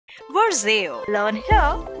Verzeo. Learn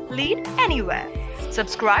here, lead anywhere.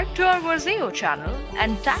 Subscribe to our Verzeo channel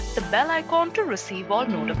and tap the bell icon to receive all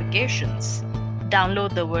notifications.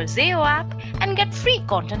 Download the Verzeo app and get free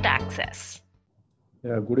content access.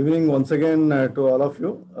 Yeah, good evening once again to all of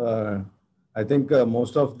you. I think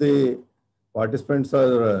most of the participants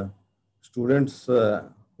are students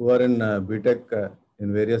who are in BTech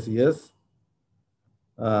in various years.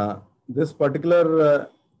 This particular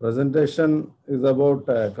presentation is about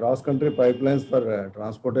cross-country pipelines for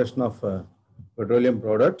transportation of petroleum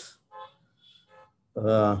products.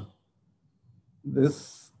 I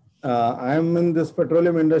am in this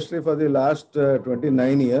petroleum industry for the last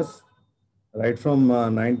 29 years, right from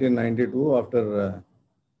 1992 after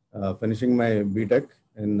finishing my BTech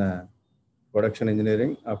in production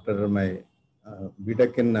engineering, after my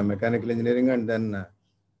BTech in mechanical engineering and then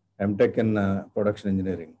MTech in production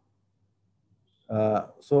engineering.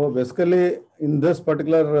 So basically in this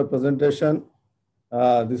particular presentation,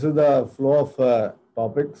 this is the flow of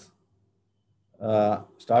topics,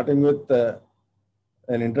 starting with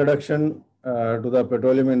an introduction to the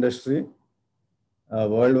petroleum industry,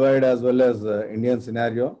 worldwide as well as Indian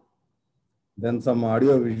scenario. Then some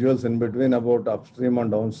audio visuals in between about upstream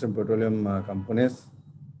and downstream petroleum companies.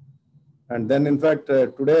 And then in fact,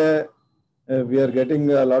 today we are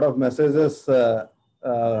getting a lot of messages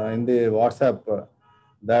in the WhatsApp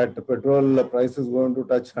that petrol price is going to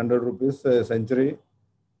touch 100 rupees a century,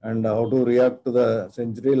 and how to react to the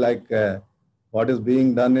century, like what is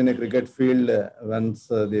being done in a cricket field once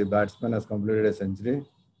the batsman has completed a century.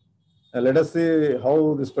 Let us see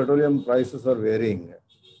how these petroleum prices are varying.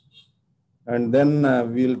 And then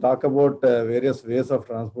we'll talk about various ways of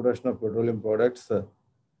transportation of petroleum products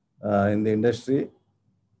in the industry,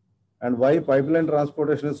 and why pipeline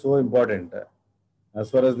transportation is so important as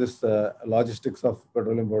far as this logistics of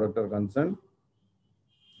petroleum product are concerned.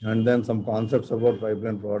 And then some concepts about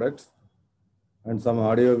pipeline products, and some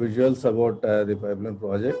audio visuals about the pipeline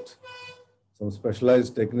project, some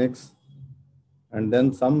specialized techniques, and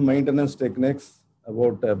then some maintenance techniques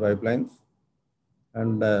about pipelines,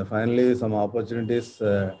 and finally some opportunities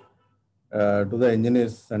to the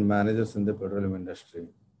engineers and managers in the petroleum industry.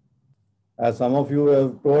 As some of you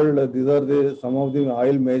have told, these are some of the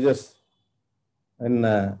oil majors in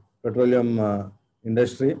petroleum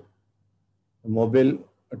industry: Mobil,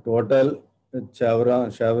 Total,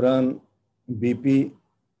 Chevron, BP,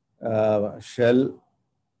 Shell.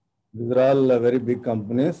 These are all very big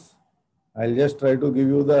companies. I'll just try to give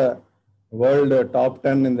you the world top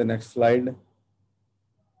 10 in the next slide.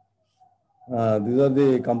 These are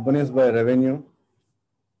the companies by revenue: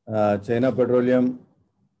 China Petroleum,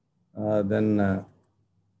 then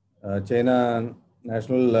China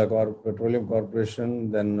National Petroleum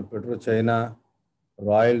Corporation, then PetroChina,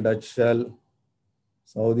 Royal Dutch Shell,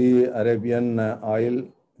 Saudi Arabian Oil,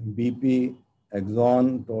 BP,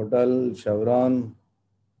 Exxon, Total, Chevron,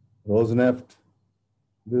 Rosneft.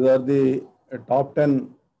 These are the top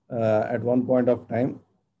 10 at one point of time.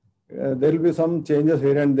 There will be some changes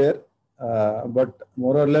here and there, but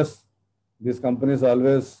more or less these companies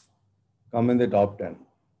always come in the top 10.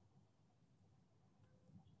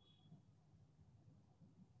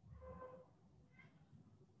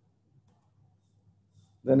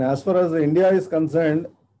 Then as far as India is concerned,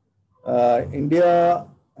 India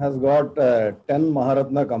has got 10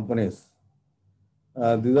 Maharatna companies.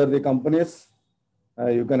 These are the companies.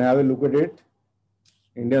 You can have a look at it: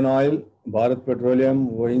 Indian Oil, Bharat Petroleum,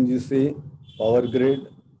 ONGC, Power Grid,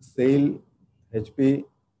 SAIL, HP,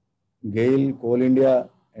 GAIL, Coal India,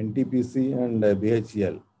 NTPC, and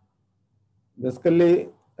BHEL. Basically,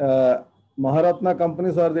 Maharatna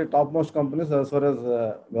companies are the topmost companies as far as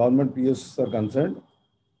government PSUs are concerned.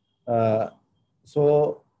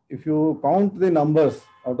 So if you count the numbers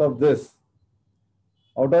out of this,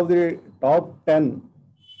 out of the top 10,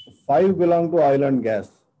 5 belong to oil and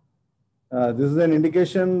gas. This is an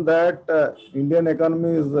indication that Indian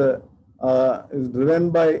economy is driven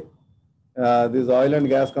by these oil and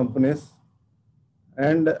gas companies.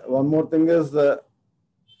 And one more thing is the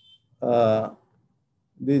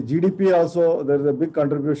GDP also, there is a big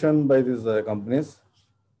contribution by these companies.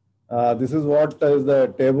 This is what is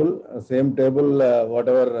the table, same table,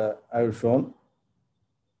 whatever I have shown.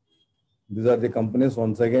 These are the companies,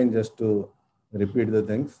 once again, just to repeat the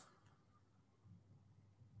things.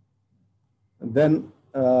 Then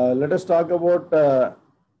let us talk about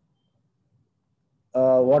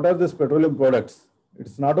what are these petroleum products.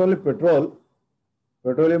 It's not only petrol.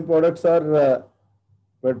 Petroleum products are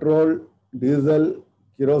petrol, diesel,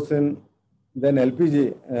 kerosene, then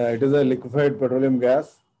LPG. It is a liquefied petroleum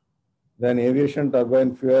gas. Then aviation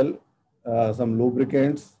turbine fuel, some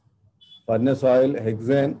lubricants, furnace oil,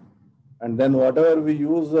 hexane, and then whatever we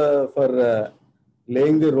use for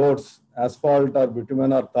laying the roads, asphalt or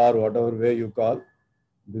bitumen or tar, whatever way you call.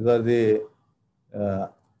 These are the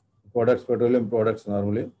products, petroleum products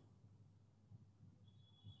normally.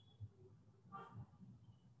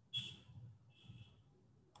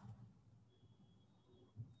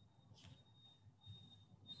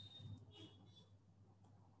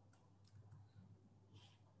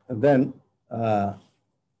 And then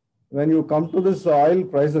when you come to this oil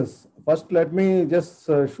prices, first let me just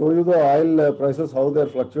show you the oil prices, how they're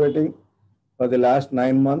fluctuating for the last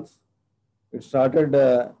 9 months. It started,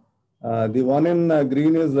 the one in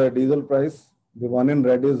green is diesel price, the one in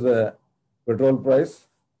red is petrol price,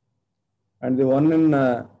 and the one in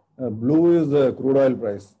blue is crude oil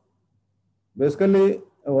price. Basically,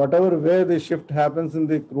 whatever way the shift happens in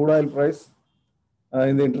the crude oil price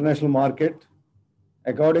in the international market,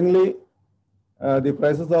 accordingly, the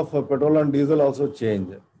prices of petrol and diesel also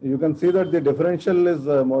change. You can see that the differential is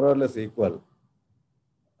more or less equal.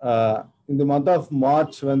 In the month of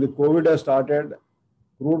March, when the COVID has started,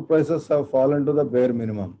 crude prices have fallen to the bare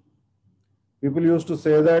minimum. People used to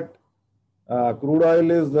say that crude oil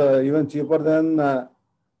is even cheaper than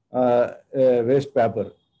waste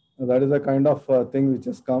paper. That is the kind of thing which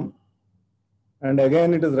has come. And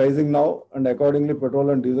again, it is rising now, and accordingly, petrol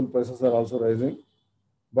and diesel prices are also rising.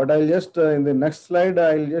 But I'll just, in the next slide,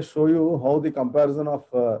 I'll just show you how the comparison of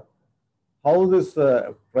how this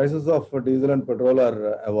prices of diesel and petrol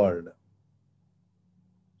are evolved.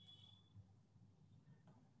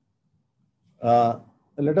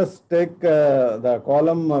 Let us take the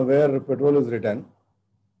column where petrol is written.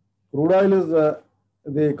 Crude oil is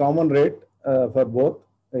the common rate for both,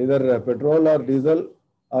 either petrol or diesel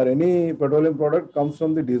or any petroleum product comes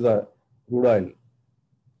from the diesel, crude oil.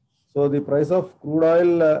 So the price of crude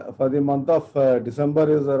oil for the month of December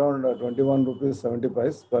is around 21 rupees 70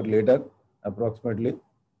 paise per liter approximately.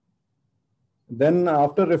 Then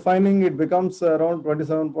after refining, it becomes around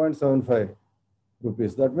 27.75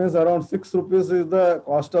 rupees. That means around 6 rupees is the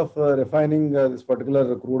cost of refining this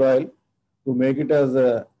particular crude oil to make it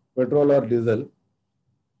as petrol or diesel.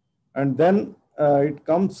 And then it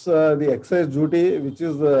comes the excise duty, which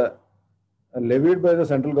is levied by the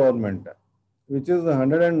central government, which is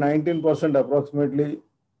 119% approximately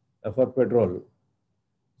for petrol.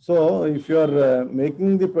 So if you are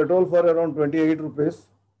making the petrol for around 28 rupees,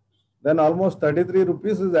 then almost 33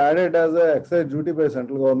 rupees is added as a excise duty by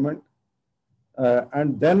central government.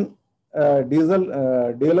 And then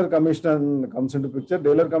dealer commission comes into picture.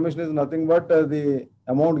 Dealer commission is nothing but the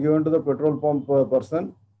amount given to the petrol pump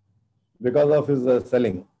person because of his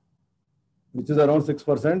selling, which is around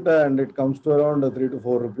 6%, and it comes to around 3 to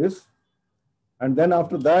 4 rupees. And then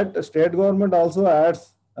after that, state government also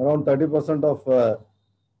adds around 30% of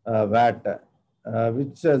VAT,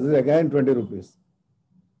 which is again 20 rupees.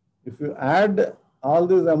 If you add all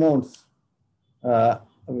these amounts,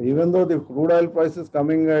 even though the crude oil price is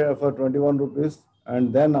coming for 21 rupees,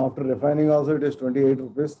 and then after refining also it is 28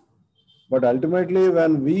 rupees, but ultimately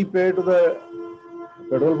when we pay to the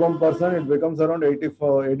petrol pump person, it becomes around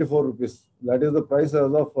 84 rupees. That is the price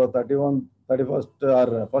as of 31st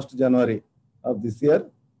or 1st January of this year.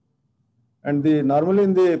 And normally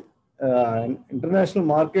in the international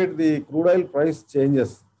market, the crude oil price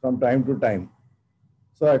changes from time to time.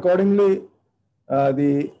 So accordingly,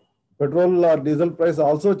 the petrol or diesel price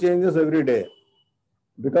also changes every day.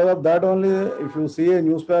 Because of that only, if you see a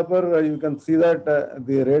newspaper, you can see that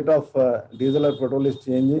the rate of diesel or petrol is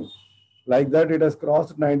changing. Like that, it has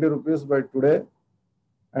crossed 90 rupees by today.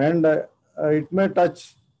 And it may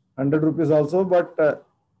touch 100 rupees also, but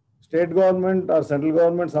state government or central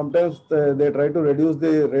government, sometimes they try to reduce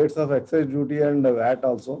the rates of excise duty and VAT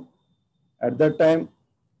also. At that time,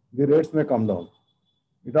 the rates may come down.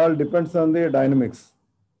 It all depends on the dynamics.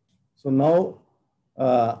 So now,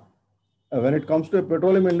 when it comes to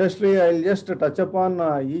petroleum industry, I'll just touch upon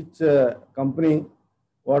each company,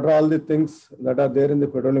 what are all the things that are there in the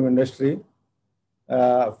petroleum industry.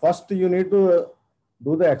 First, you need to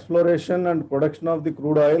do the exploration and production of the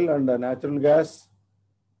crude oil and natural gas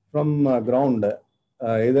from ground,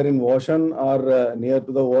 either in ocean or near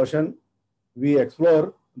to the ocean. We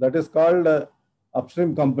explore, that is called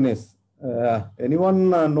upstream companies. Anyone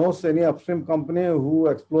knows any upstream company who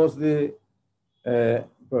explores the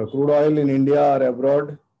crude oil in India or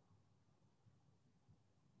abroad?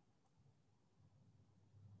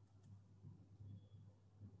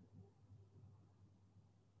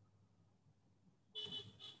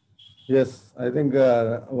 Yes, I think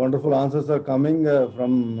wonderful answers are coming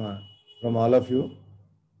from all of you.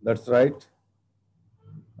 That's right.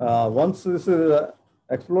 Once this is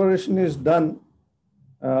exploration is done,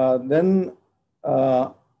 then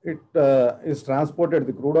it is transported,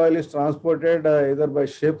 the crude oil is transported either by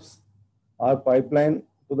ships or pipeline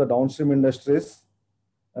to the downstream industries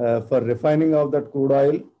for refining of that crude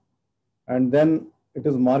oil, and then it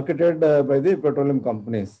is marketed by the petroleum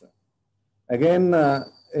companies. Again,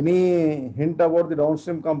 any hint about the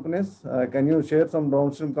downstream companies? Can you share some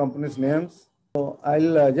downstream companies' names? So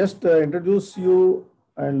I'll just introduce you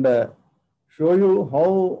and show you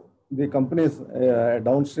how the companies,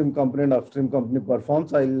 downstream company and upstream company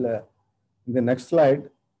performs. In the next slide,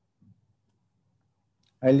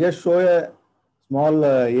 I'll just show a small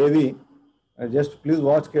AV. Just please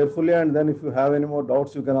watch carefully, and then if you have any more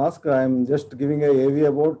doubts, you can ask. I'm just giving a AV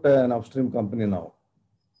about an upstream company now.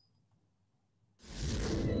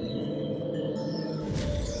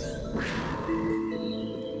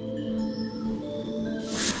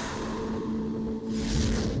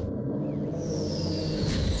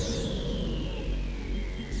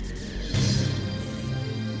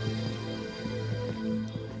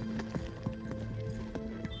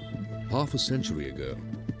 Half a century ago,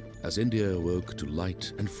 as India awoke to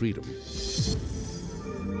light and freedom,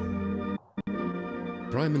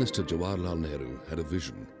 Prime Minister Jawaharlal Nehru had a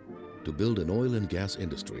vision to build an oil and gas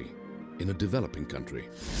industry in a developing country.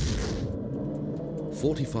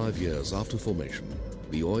 45 years after formation,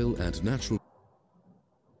 the Oil and Natural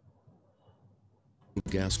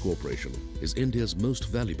Gas Corporation is India's most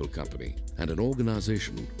valuable company and an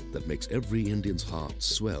organization that makes every Indian's heart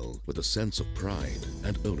swell with a sense of pride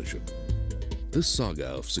and ownership. This saga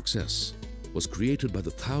of success was created by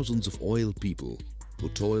the thousands of oil people who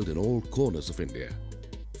toiled in all corners of India,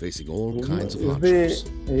 facing all kinds of hardships. Is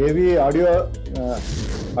the AV audio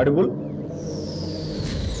audible?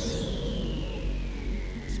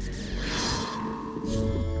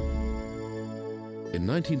 In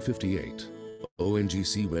 1958,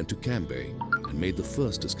 ONGC went to Cambay and made the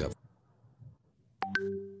first discovery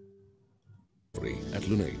at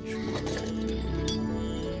Lunage.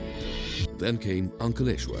 Then came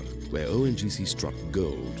Ankleshwar, where ONGC struck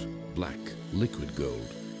gold, black, liquid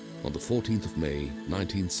gold, on the 14th of May,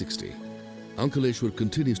 1960. Ankleshwar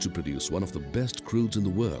continues to produce one of the best crudes in the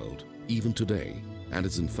world, even today, and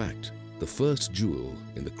is in fact the first jewel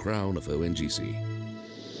in the crown of ONGC.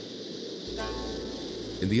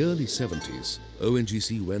 In the early 70s,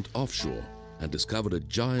 ONGC went offshore and discovered a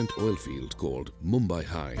giant oil field called Mumbai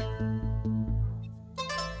High.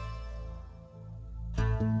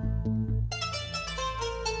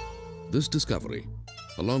 This discovery,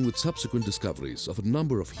 along with subsequent discoveries of a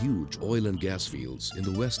number of huge oil and gas fields in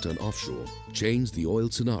the western offshore, changed the oil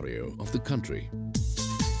scenario of the country.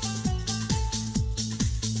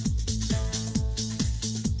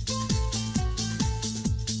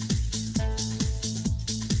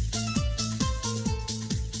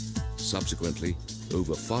 Subsequently,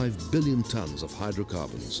 over 5 billion tons of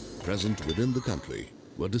hydrocarbons present within the country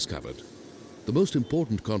were discovered. The most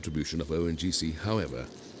important contribution of ONGC, however,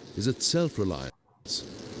 is its self-reliance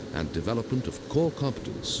and development of core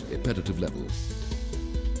competence at competitive level.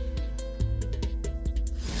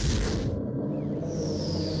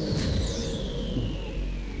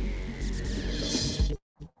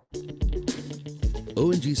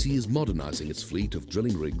 ONGC is modernizing its fleet of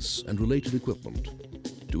drilling rigs and related equipment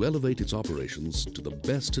to elevate its operations to the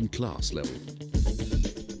best-in-class level.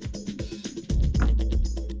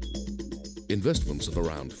 Investments of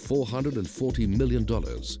around $440 million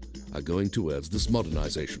are going towards this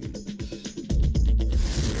modernization.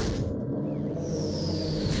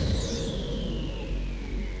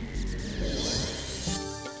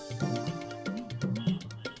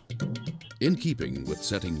 In keeping with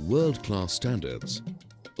setting world-class standards,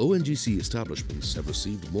 ONGC establishments have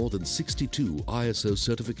received more than 62 ISO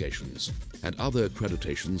certifications and other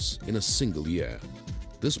accreditations in a single year.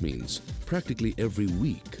 This means practically every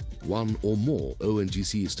week, one or more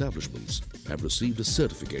ONGC establishments have received a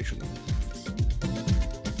certification.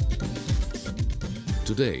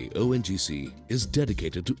 Today, ONGC is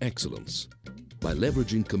dedicated to excellence by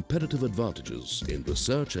leveraging competitive advantages in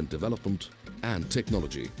research and development and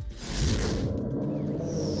technology.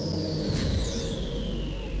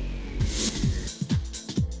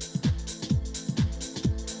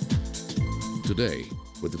 Today,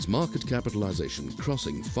 with its market capitalization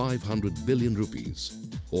crossing 500 billion rupees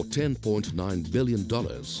or $10.9 billion,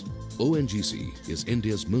 ONGC is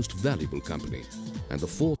India's most valuable company and the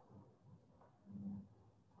fourth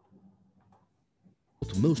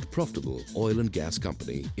most profitable oil and gas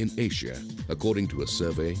company in Asia, according to a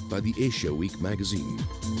survey by the Asia Week magazine.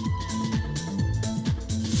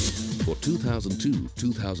 For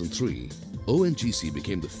 2002-2003, ONGC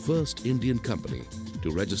became the first Indian company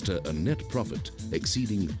to register a net profit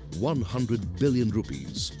exceeding 100 billion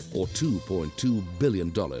rupees or $2.2 billion.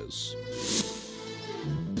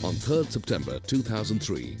 On 3rd September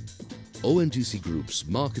 2003, ONGC Group's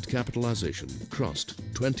market capitalization crossed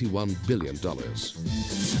 $21 billion.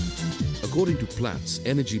 According to Platts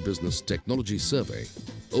Energy Business Technology Survey,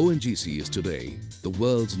 ONGC is today the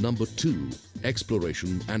world's #2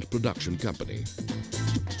 exploration and production company.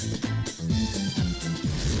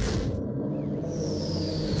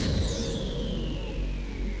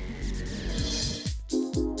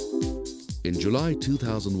 In July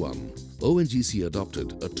 2001, ONGC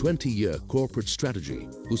adopted a 20-year corporate strategy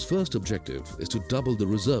whose first objective is to double the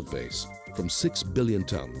reserve base from 6 billion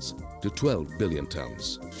tons to 12 billion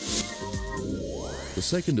tons. The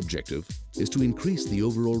second objective is to increase the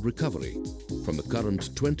overall recovery from the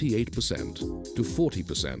current 28% to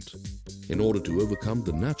 40% in order to overcome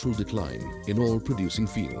the natural decline in oil producing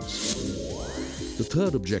fields. The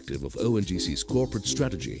third objective of ONGC's corporate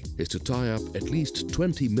strategy is to tie up at least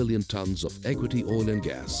 20 million tons of equity oil and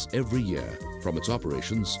gas every year from its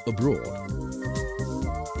operations abroad.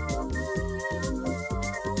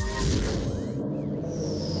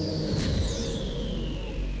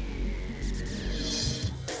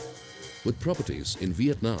 With properties in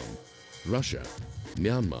Vietnam, Russia,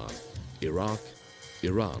 Myanmar, Iraq,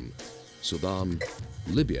 Iran, Sudan,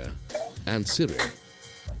 Libya and Syria,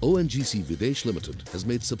 ONGC Videsh Limited has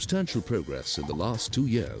made substantial progress in the last 2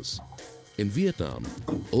 years. In Vietnam,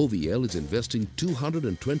 OVL is investing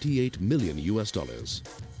 $228 million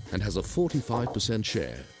and has a 45%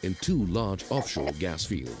 share in 2 large offshore gas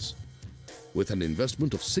fields. With an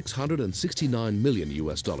investment of $669 million,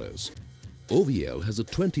 OVL has a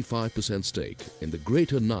 25% stake in the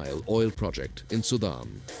Greater Nile oil project in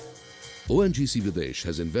Sudan. ONGC Videsh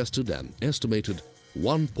has invested an estimated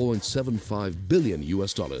 $1.75 billion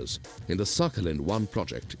in the Sakhalin-1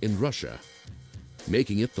 project in Russia,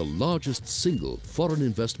 making it the largest single foreign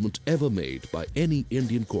investment ever made by any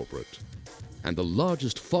Indian corporate and the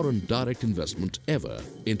largest foreign direct investment ever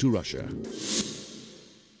into Russia.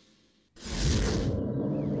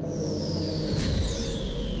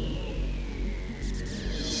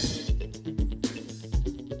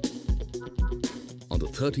 On the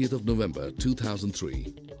 30th of November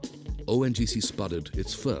 2003, ONGC spudded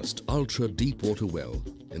its first ultra-deepwater well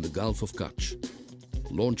in the Gulf of Kutch,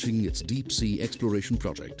 launching its deep-sea exploration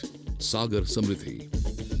project, Sagar Samriddhi.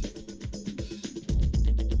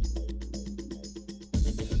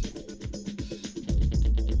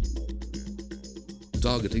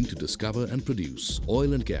 Targeting to discover and produce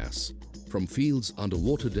oil and gas from fields under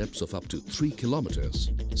water depths of up to 3 kilometers,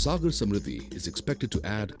 Sagar Samriddhi is expected to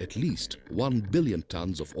add at least 1 billion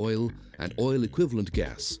tons of oil and oil equivalent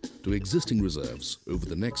gas to existing reserves over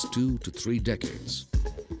the next 2 to 3 decades.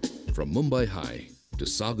 From Mumbai High to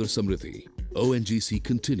Sagar Samriddhi, ONGC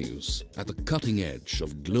continues at the cutting edge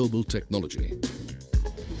of global technology.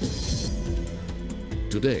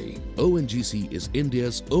 Today, ONGC is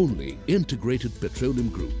India's only integrated petroleum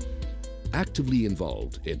group, actively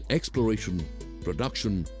involved in exploration,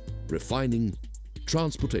 production, refining,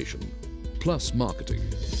 transportation, plus marketing.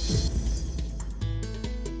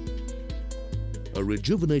 A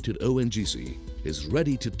rejuvenated ONGC is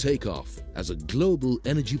ready to take off as a global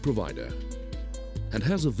energy provider and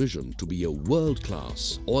has a vision to be a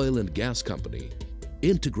world-class oil and gas company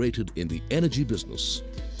integrated in the energy business.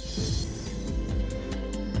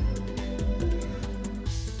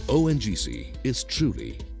 ONGC is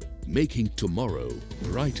truly making tomorrow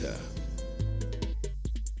brighter.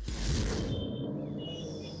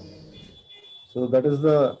 So that is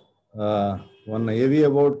the one AV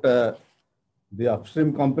about the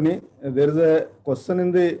upstream company. There is a question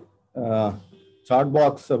in the chart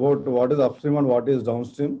box about what is upstream and what is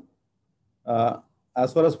downstream.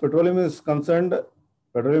 As far as petroleum is concerned,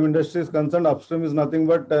 petroleum industry is concerned, upstream is nothing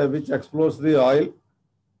but which explores the oil,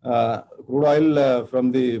 crude oil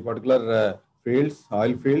from the particular fields,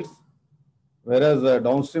 oil fields. Whereas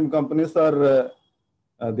downstream companies are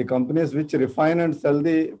the companies which refine and sell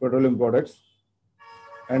the petroleum products.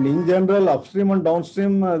 And in general, upstream and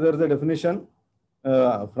downstream, there is a definition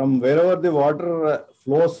from wherever the water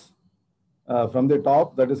flows from the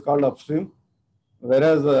top, that is called upstream.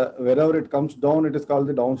 Whereas wherever it comes down, it is called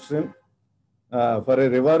the downstream. For a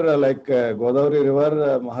river like Godavari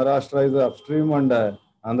River, Maharashtra is the upstream and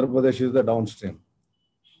Andhra Pradesh is the downstream.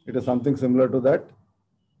 It is something similar to that.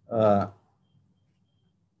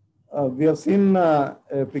 We have seen a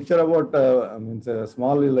picture about, a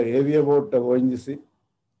small AV about ONGC.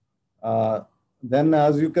 Then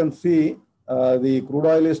as you can see, the crude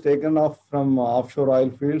oil is taken off from offshore oil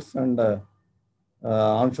fields and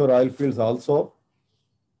onshore oil fields also.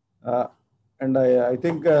 And I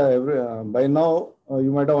think by now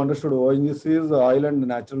you might have understood ONGC is Oil and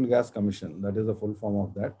Natural Gas Commission. That is the full form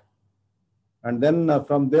of that. And then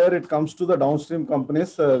from there it comes to the downstream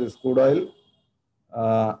companies, this crude oil.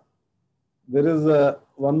 There is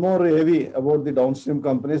one more AV about the downstream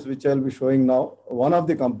companies which I'll be showing now. One of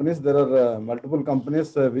the companies, there are multiple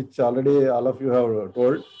companies which already all of you have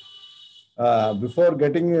told. Before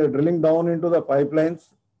drilling down into the pipelines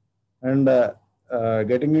and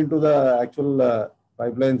getting into the actual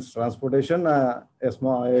pipelines transportation, a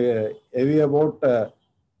small AV about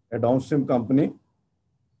a downstream company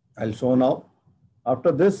I'll show now.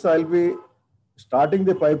 After this, I'll be starting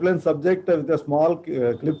the pipeline subject with a small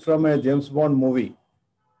clip from a James Bond movie.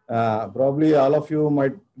 Probably all of you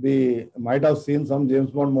might have seen some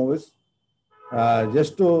James Bond movies.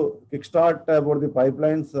 Just to kickstart about the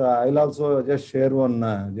pipelines, I'll also just share one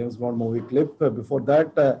James Bond movie clip. Before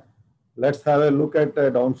that, let's have a look at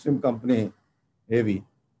a downstream company, AV.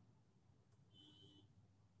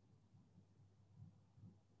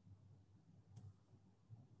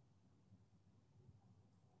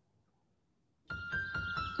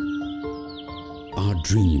 Our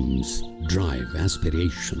dreams drive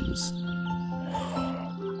aspirations,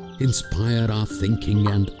 inspire our thinking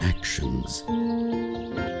and actions.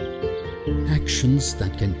 Actions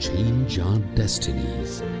that can change our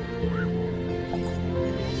destinies.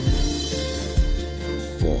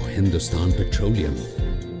 For Hindustan Petroleum,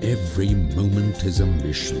 every moment is a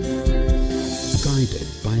mission, guided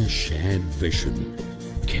by a shared vision,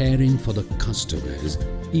 caring for the customers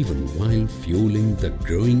even while fueling the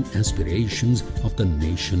growing aspirations of the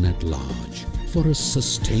nation at large for a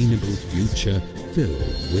sustainable future filled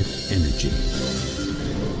with energy.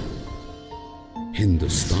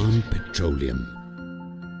 Hindustan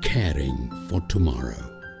Petroleum, caring for tomorrow.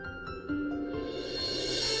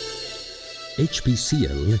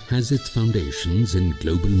 HPCL has its foundations in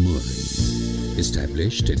global moorings.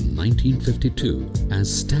 Established in 1952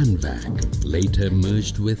 as Stanvac, later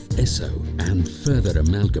merged with Esso and further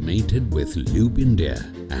amalgamated with Lube India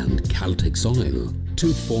and Caltex Oil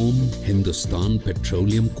to form Hindustan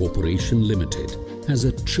Petroleum Corporation Limited as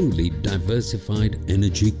a truly diversified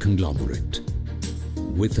energy conglomerate.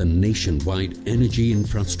 With a nationwide energy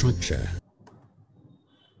infrastructure,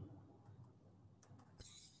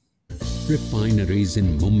 refineries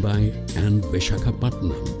in Mumbai and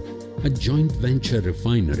Visakhapatnam, a joint venture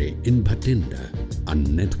refinery in Bhatinda, a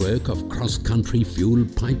network of cross-country fuel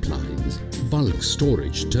pipelines, bulk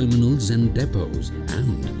storage terminals and depots,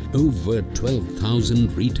 and over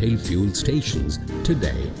 12,000 retail fuel stations.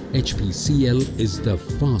 Today, HPCL is the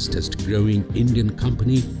fastest growing Indian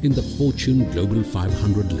company in the Fortune Global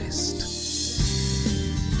 500 list.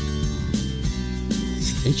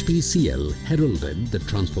 HPCL heralded the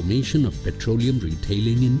transformation of petroleum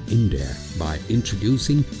retailing in India by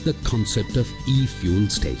introducing the concept of e-fuel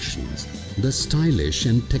stations. The stylish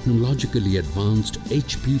and technologically advanced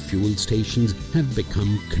HP fuel stations have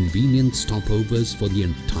become convenient stopovers for the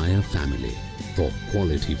entire family, for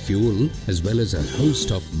quality fuel as well as a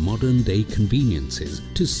host of modern-day conveniences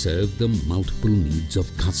to serve the multiple needs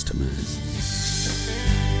of customers.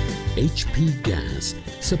 HP gas,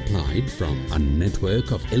 supplied from a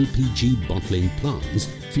network of LPG bottling plants,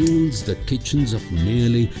 fuels the kitchens of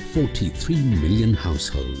nearly 43 million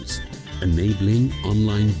households. Enabling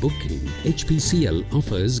online booking, HPCL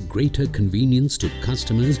offers greater convenience to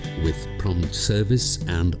customers with prompt service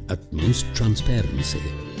and utmost transparency.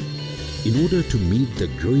 In order to meet the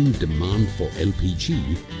growing demand for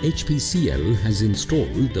LPG, HPCL has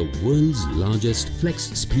installed the world's largest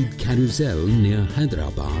flex-speed carousel near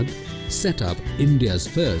Hyderabad, set up India's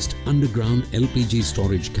first underground LPG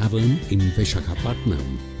storage cavern in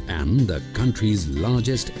Visakhapatnam, and the country's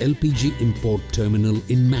largest LPG import terminal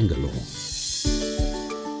in Mangalore.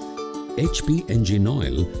 HP Engine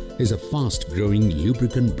Oil is a fast-growing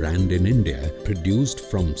lubricant brand in India produced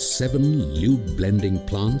from 7 lube blending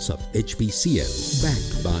plants of HPCL,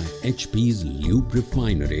 backed by HP's lube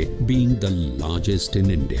refinery being the largest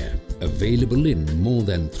in India. Available in more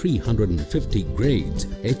than 350 grades,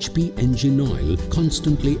 HP Engine Oil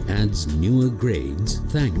constantly adds newer grades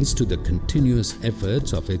thanks to the continuous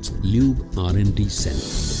efforts of its lube R&D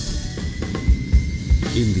center.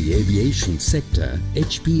 In the aviation sector,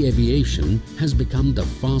 HP Aviation has become the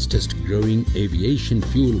fastest growing aviation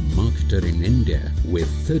fuel marketer in India with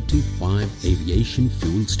 35 aviation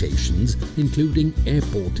fuel stations, including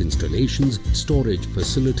airport installations, storage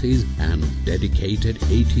facilities and dedicated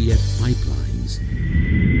ATF pipelines.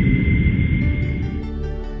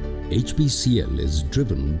 HPCL is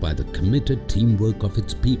driven by the committed teamwork of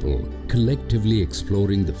its people, collectively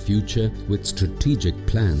exploring the future with strategic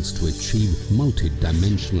plans to achieve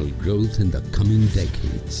multi-dimensional growth in the coming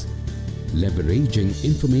decades. Leveraging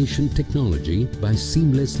information technology by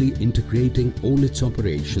seamlessly integrating all its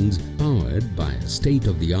operations, powered by a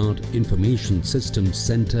state-of-the-art Information Systems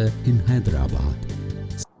Center in Hyderabad.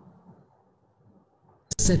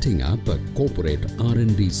 Setting up a corporate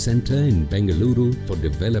R&D center in Bengaluru for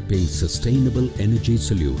developing sustainable energy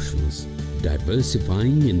solutions.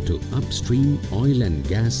 Diversifying into upstream oil and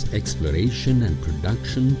gas exploration and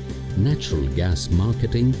production, natural gas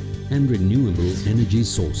marketing and renewable energy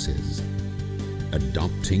sources.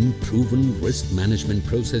 Adopting proven risk management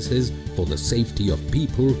processes for the safety of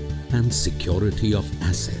people and security of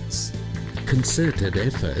assets. Concerted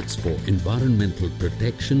efforts for environmental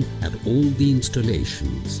protection at all the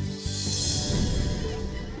installations.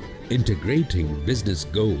 Integrating business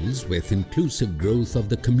goals with inclusive growth of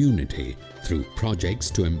the community through projects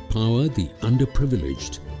to empower the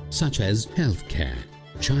underprivileged, such as healthcare,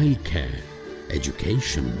 childcare,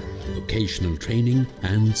 education, vocational training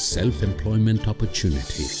and self-employment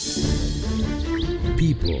opportunities.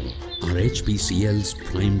 People are HPCL's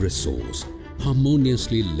prime resource,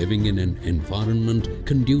 harmoniously living in an environment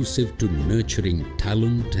conducive to nurturing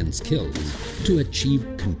talent and skills to achieve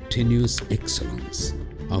continuous excellence.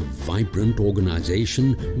 A vibrant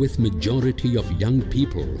organization with majority of young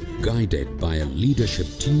people guided by a leadership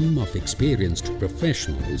team of experienced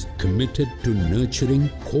professionals committed to nurturing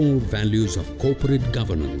core values of corporate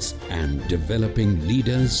governance and developing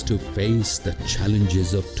leaders to face the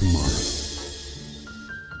challenges of tomorrow.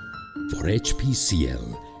 For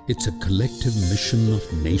HPCL, it's a collective mission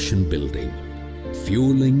of nation building,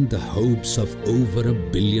 fueling the hopes of over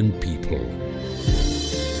 1 billion people,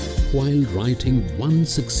 while writing one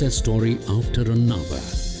success story after another,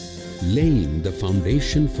 laying the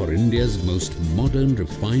foundation for India's most modern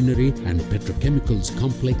refinery and petrochemicals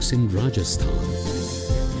complex in Rajasthan,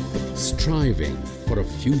 striving for a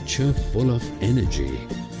future full of energy,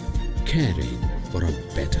 caring for a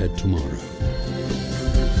better tomorrow.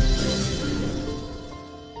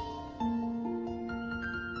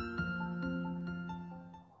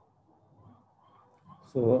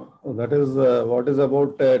 So that is what is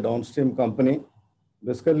about a downstream company.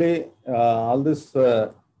 Basically, all this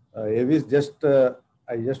AV is just,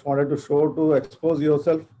 I just wanted to show to expose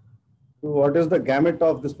yourself to what is the gamut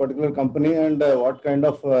of this particular company and what kind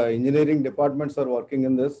of engineering departments are working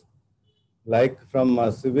in this, like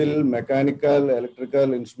from civil, mechanical,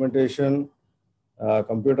 electrical, instrumentation,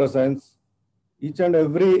 computer science. Each and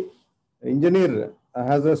every engineer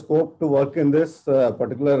has a scope to work in this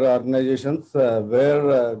particular organizations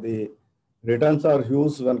where the returns are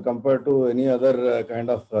huge when compared to any other kind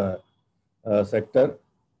of sector.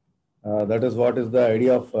 That is what is the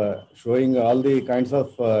idea of showing all the kinds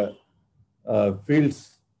of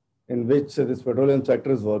fields in which this petroleum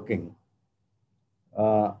sector is working.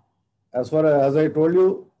 As far as I told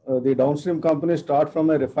you, the downstream companies start from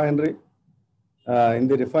a refinery. In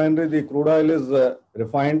the refinery, the crude oil is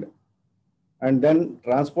refined and then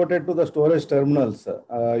transported to the storage terminals.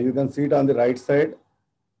 You can see it on the right side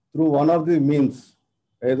through one of the means,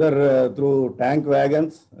 either through tank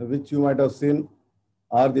wagons, which you might have seen,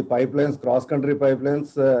 or the pipelines, cross-country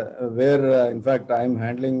pipelines, where in fact I am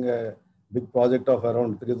handling a big project of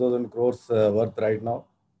around 3,000 crores worth right now.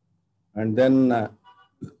 And then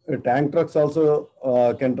tank trucks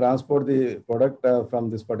also can transport the product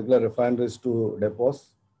from this particular refineries to depots.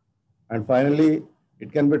 And finally,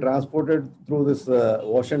 it can be transported through this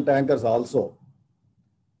ocean tankers also.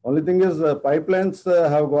 Only thing is pipelines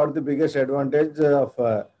have got the biggest advantage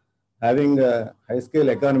of having a high-scale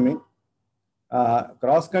economy.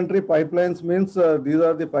 Cross-country pipelines means these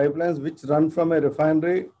are the pipelines which run from a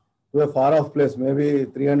refinery to a far-off place, maybe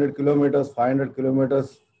 300 kilometers, 500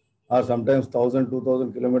 kilometers, or sometimes 1,000,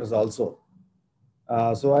 2,000 kilometers also.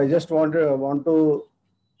 So I just want to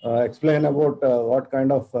explain about what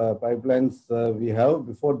kind of pipelines we have.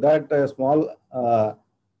 Before that, a small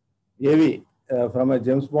AV from a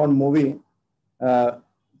James Bond movie,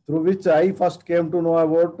 through which I first came to know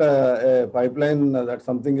about a pipeline that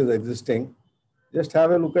something is existing. Just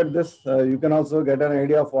have a look at this. You can also get an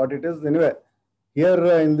idea of what it is. Anyway, here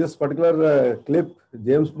in this particular clip,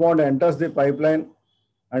 James Bond enters the pipeline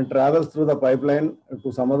and travels through the pipeline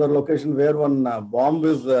to some other location where one bomb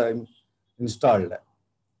is installed.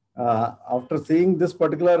 After seeing this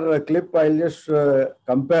particular clip, I'll just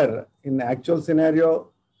compare in actual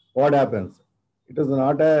scenario what happens. It is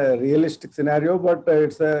not a realistic scenario, but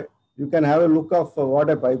you can have a look of what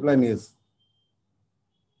a pipeline is.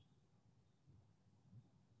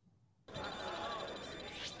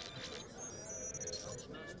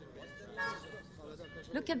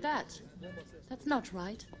 at that. That's not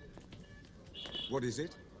right. What is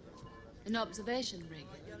it? An observation rig.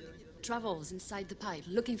 Travels inside the pipe,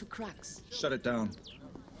 looking for cracks. Shut it down.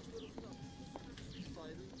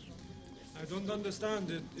 I don't understand.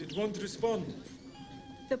 It won't respond.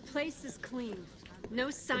 The place is clean. No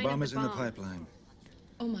sign The bomb of is the in the bomb. pipeline.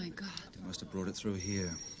 Oh my God. They must have brought it through here.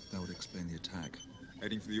 That would explain the attack.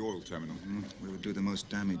 Heading for the oil terminal. Where would do the most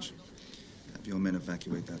damage? Have your men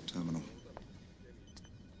evacuate that terminal.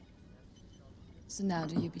 So now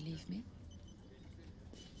do you believe me?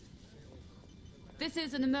 This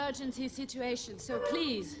is an emergency situation, so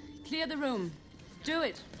please, clear the room. Do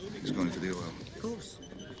it. He's going for the oil. Of course.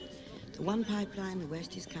 The one pipeline the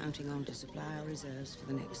West is counting on to supply our reserves for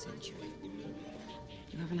the next century.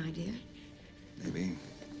 You have an idea? Maybe.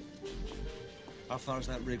 How far is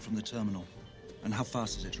that rig from the terminal? And how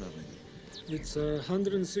fast is it traveling? It's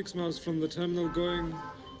 106 miles from the terminal, going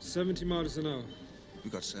 70 miles an hour.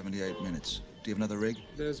 We've got 78 minutes. Do you have another rig?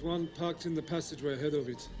 There's one parked in the passageway ahead of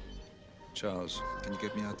it. Charles, can you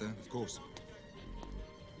get me out there? Of course.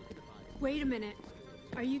 Wait a minute.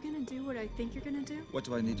 Are you gonna do what I think you're gonna do? What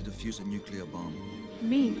do I need to defuse a nuclear bomb?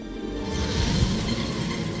 Me.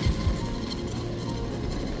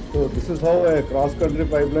 So this is how a cross-country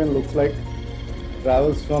pipeline looks like.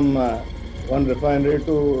 Travels from one refinery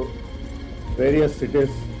to various cities.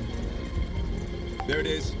 There it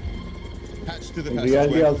is. Hatched to the In passageway.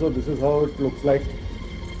 reality also this is how it looks like.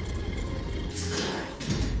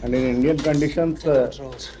 And in Indian conditions, it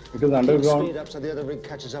is underground. Speed up so the other rig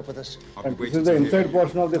catches up with us. And this is the inside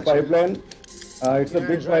portion of the pipeline. It's a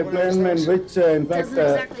big pipeline in which, in fact, Doesn't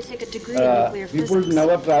exactly take a degree in nuclear people physics.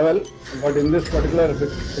 never travel. But in this particular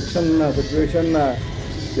fiction situation,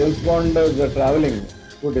 James Bond is traveling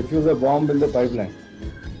to defuse a bomb in the pipeline.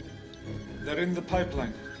 They're in the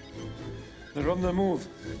pipeline. They're on the move.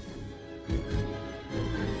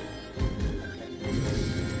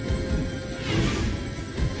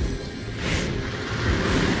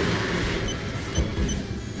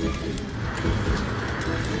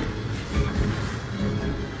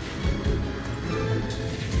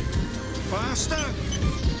 Faster!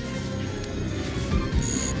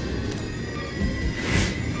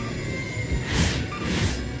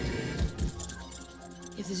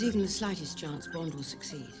 If there's even the slightest chance Bond will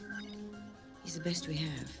succeed, he's the best we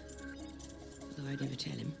have. Although I'd never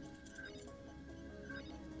tell him.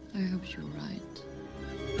 I hope you're right.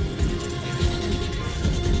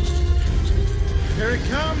 Here it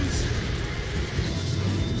comes!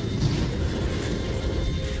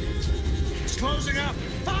 It's closing up!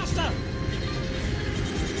 Faster!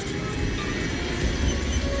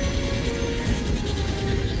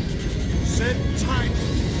 Sit tight!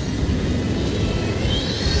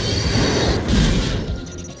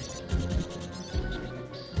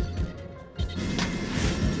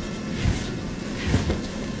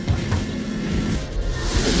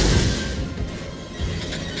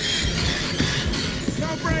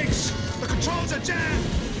 No brakes! The controls are jammed!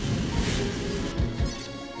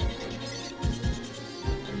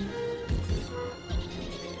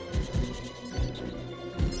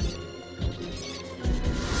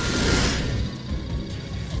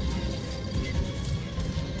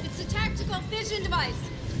 It's a tactical fission device.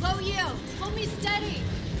 Low yield. Hold me steady.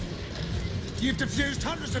 You've defused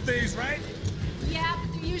hundreds of these, right? Yeah,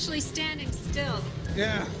 but they're usually standing still.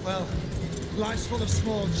 Yeah, well, life's full of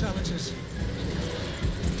small challenges.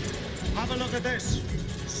 Have a look at this.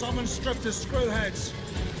 Someone stripped the screw heads.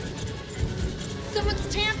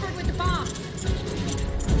 Someone's tampered with the bomb.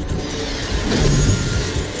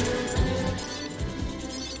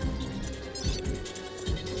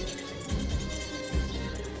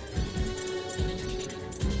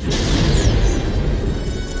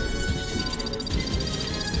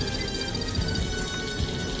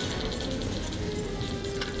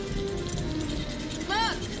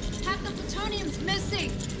 Look! Half the plutonium's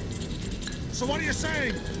missing. So what are you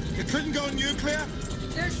saying? You couldn't go nuclear?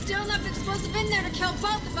 There's still enough explosive in there to kill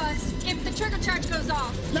both of us if the trigger charge goes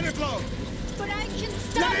off. Let it blow! But I can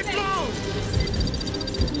stop Let it blow!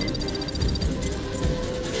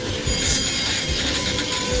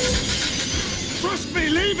 Trust me,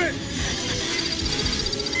 leave it!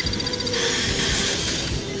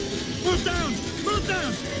 Move down! Move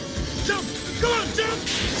down! Jump! Go on,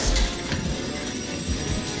 jump!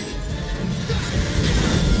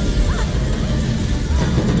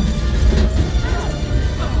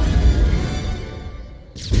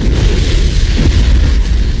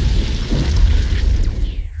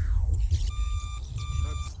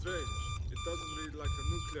 That's strange. It doesn't read like a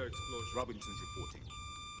nuclear explosion. Robinson's reporting.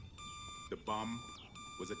 The bomb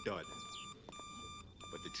was a dud.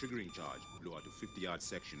 but the triggering charge blew out a 50-yard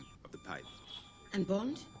section of the pipe. And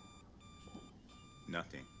Bond?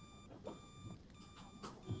 Nothing.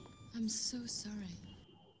 I'm so sorry.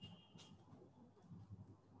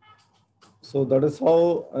 So that is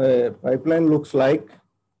how a pipeline looks like.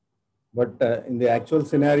 But in the actual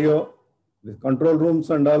scenario, the control rooms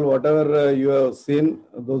and all, whatever you have seen,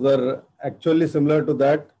 those are actually similar to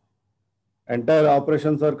that. Entire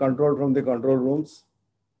operations are controlled from the control rooms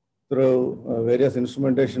through various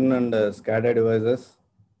instrumentation and SCADA devices.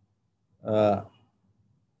 The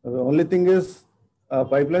only thing is,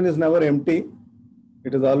 pipeline is never empty.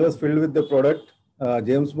 It is always filled with the product.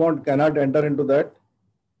 James Bond cannot enter into that.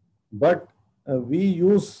 But we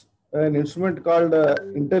use an instrument called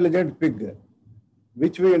intelligent pig,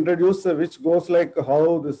 which we introduce, which goes like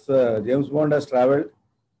how this James Bond has traveled.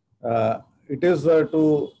 It is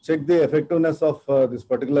to check the effectiveness of this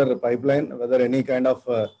particular pipeline, whether any kind of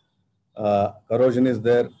corrosion is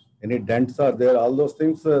there, any dents are there, all those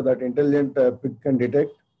things that intelligent pig can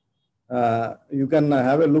detect. You can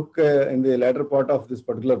have a look in the latter part of this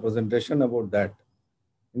particular presentation about that.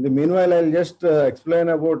 In the meanwhile, I'll just explain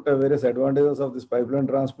about various advantages of this pipeline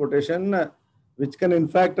transportation, which can in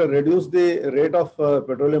fact reduce the rate of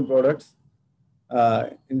petroleum products.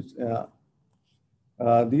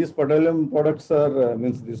 These petroleum products are,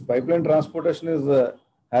 means this pipeline transportation is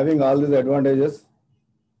having all these advantages.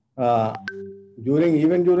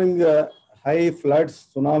 Even during high floods,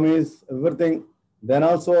 tsunamis, everything, then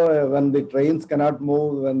also when the trains cannot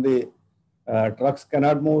move, when the trucks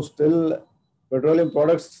cannot move, still petroleum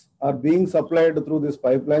products are being supplied through these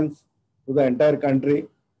pipelines to the entire country,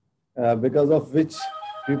 because of which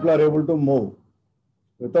people are able to move.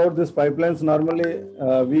 Without these pipelines, normally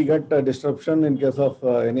we get a disruption in case of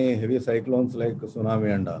any heavy cyclones like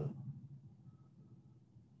tsunami and all.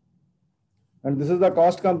 And this is the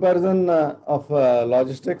cost comparison of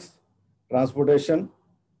logistics, transportation.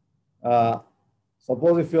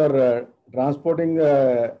 Suppose if you are transporting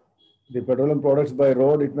the petroleum products by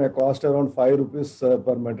road, it may cost around 5 rupees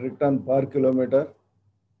per metric ton per kilometer.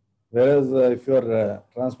 Whereas if you are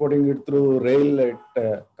transporting it through rail, it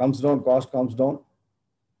comes down, cost comes down.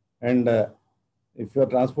 And if you are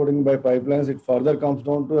transporting by pipelines, it further comes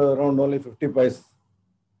down to around only 50 paise.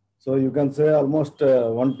 So you can say almost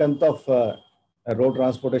 1/10 of a road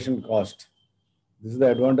transportation cost. This is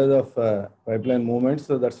the advantage of pipeline movements.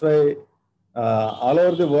 So that's why all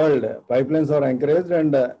over the world, pipelines are encouraged,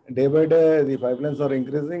 and day by day, the pipelines are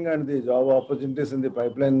increasing, and the job opportunities in the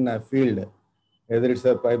pipeline field, whether it's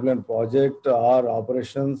a pipeline project or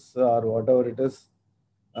operations or whatever it is,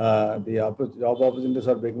 the job opportunities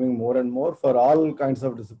are becoming more and more for all kinds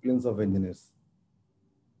of disciplines of engineers.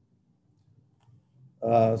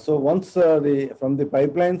 So once from the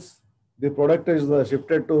pipelines, the product is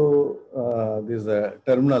shifted to these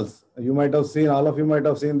terminals. You might have seen, all of you might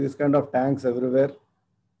have seen these kind of tanks everywhere.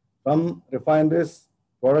 From refineries,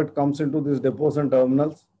 product comes into these depots and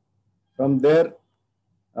terminals. From there,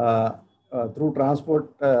 through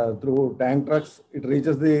transport, through tank trucks, it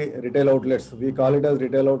reaches the retail outlets. We call it as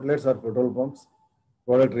retail outlets or petrol pumps.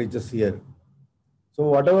 Product reaches here. So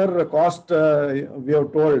whatever cost we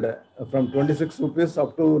have told, from 26 rupees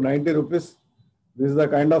up to 90 rupees, this is the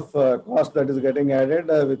kind of cost that is getting added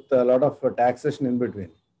with a lot of taxation in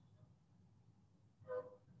between.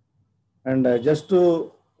 And just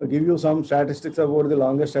to give you some statistics about the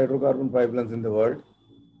longest hydrocarbon pipelines in the world.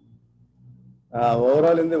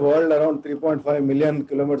 Overall in the world, around 3.5 million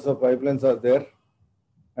kilometers of pipelines are there.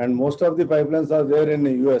 And most of the pipelines are there in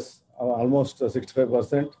the US, almost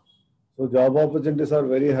 65%. So job opportunities are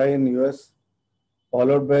very high in the US,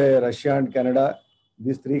 followed by Russia and Canada.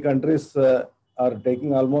 These three countries are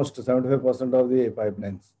taking almost 75% of the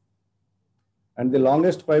pipelines. And the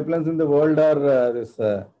longest pipelines in the world are this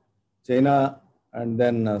China, and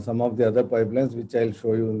then some of the other pipelines, which I'll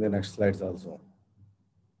show you in the next slides also.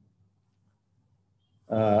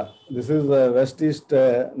 This is the West-East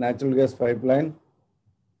natural gas pipeline,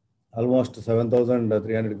 almost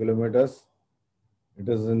 7,300 kilometers. It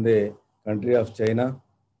is in the country of China.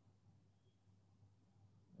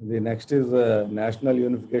 The next is National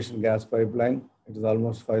Unification Gas Pipeline. It is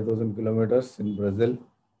almost 5,000 kilometers in Brazil.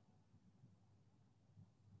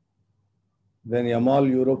 Then Yamal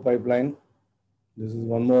Euro Pipeline. This is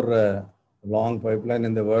one more long pipeline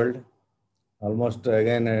in the world, almost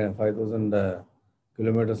again 5,000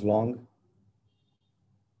 kilometers long.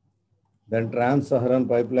 Then Trans-Saharan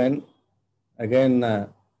Pipeline, again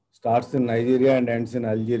starts in Nigeria and ends in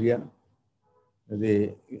Algeria.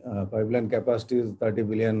 The pipeline capacity is 30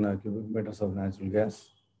 billion cubic meters of natural gas.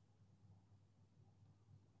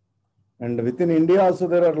 And within India also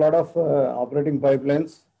there are a lot of operating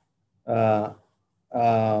pipelines, product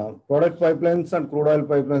pipelines and crude oil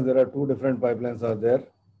pipelines. There are two different pipelines are there.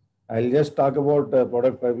 I'll just talk about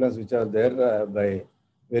product pipelines which are there by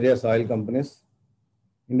various oil companies.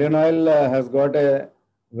 Indian Oil has got a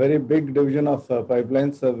very big division of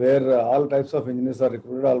pipelines where all types of engineers are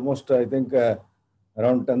recruited. Almost, I think,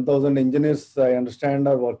 around 10,000 engineers, I understand,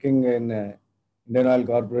 are working in Indian Oil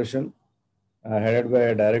Corporation, headed by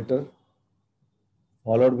a director,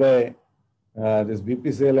 followed by this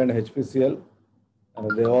BPCL and HPCL.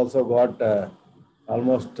 They've also got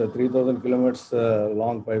almost 3,000 kilometers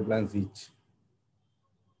long pipelines each.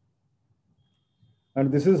 And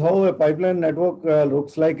this is how a pipeline network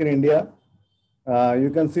looks like in India. You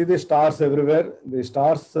can see the stars everywhere. The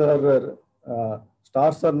stars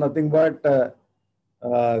are nothing but the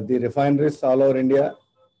refineries all over India.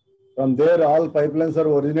 From there, all pipelines are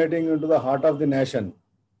originating into the heart of the nation.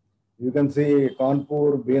 You can see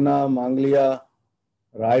Kanpur, Bina, Manglia,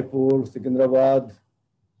 Raipur, Secunderabad,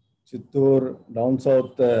 Chittoor, down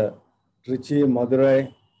south, Trichy,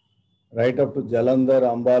 Madurai, right up to Jalandhar,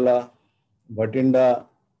 Ambala, Bathinda,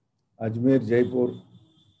 Ajmer, Jaipur.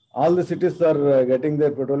 All the cities are getting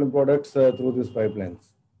their petroleum products through these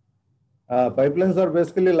pipelines. Pipelines are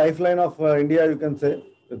basically lifeline of India, you can say.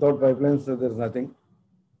 Without pipelines, there's nothing.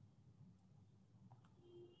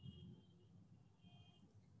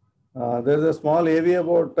 There's a small AV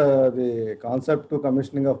about the concept to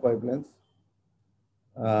commissioning of pipelines.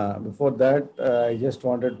 Before that, I just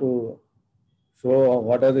wanted to show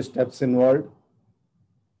what are the steps involved.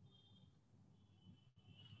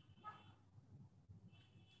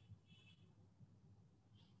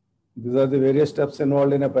 These are the various steps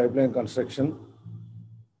involved in a pipeline construction.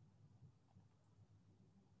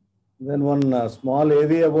 Then one small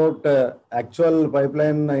AV about actual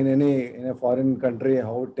pipeline in a foreign country,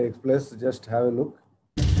 how it takes place. Just have a look.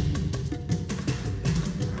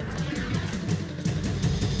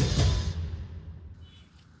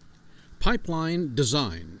 Pipeline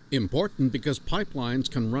design, important because pipelines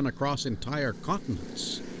can run across entire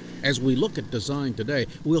continents. As we look at design today,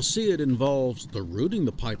 we'll see it involves the routing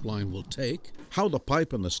the pipeline will take, how the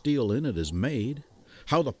pipe and the steel in it is made,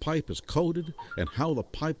 how the pipe is coated, and how the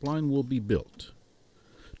pipeline will be built.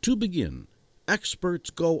 To begin,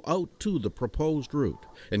 experts go out to the proposed route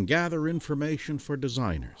and gather information for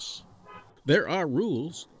designers. There are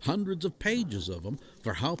rules, hundreds of pages of them,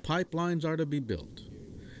 for how pipelines are to be built.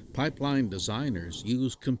 Pipeline designers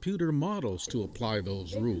use computer models to apply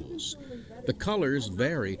those rules. The colors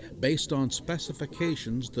vary based on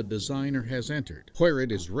specifications the designer has entered. Where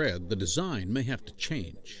it is red, the design may have to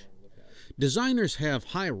change. Designers have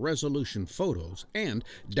high-resolution photos and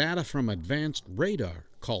data from advanced radar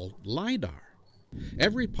called LiDAR.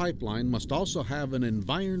 Every pipeline must also have an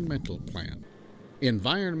environmental plan.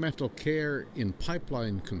 Environmental care in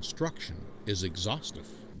pipeline construction is exhaustive.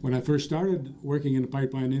 When I first started working in the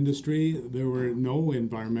pipeline industry, there were no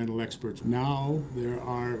environmental experts. Now there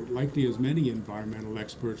are likely as many environmental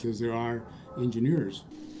experts as there are engineers.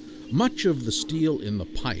 Much of the steel in the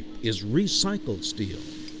pipe is recycled steel.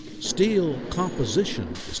 Steel composition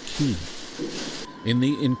is key. In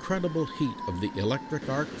the incredible heat of the electric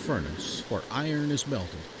arc furnace, where iron is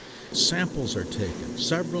melted, samples are taken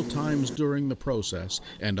several times during the process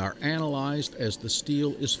and are analyzed as the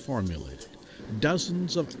steel is formulated.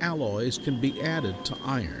 Dozens of alloys can be added to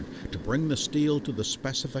iron to bring the steel to the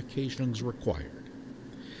specifications required.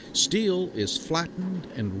 Steel is flattened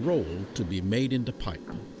and rolled to be made into pipe.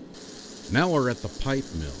 Now we're at the pipe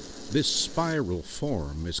mill. This spiral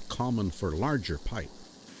form is common for larger pipe.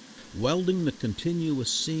 Welding the continuous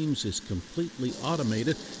seams is completely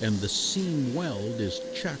automated and the seam weld is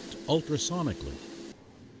checked ultrasonically.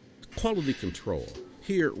 Quality control.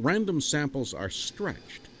 Here, random samples are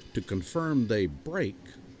stretched to confirm they break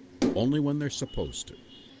only when they're supposed to.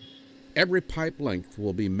 Every pipe length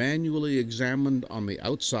will be manually examined on the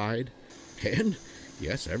outside and,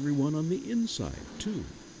 yes, everyone on the inside too.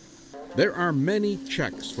 There are many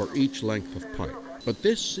checks for each length of pipe, but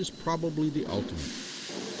this is probably the ultimate.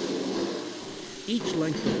 Each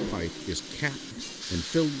length of pipe is capped and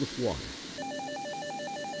filled with water.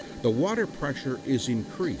 The water pressure is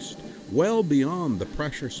increased well beyond the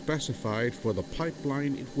pressure specified for the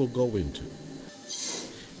pipeline it will go into.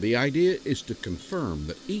 The idea is to confirm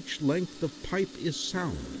that each length of pipe is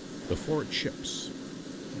sound before it ships.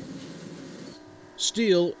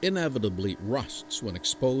 Steel inevitably rusts when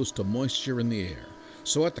exposed to moisture in the air,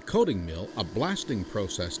 so at the coating mill, a blasting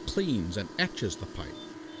process cleans and etches the pipe.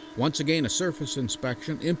 Once again, a surface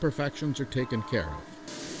inspection, imperfections are taken care of.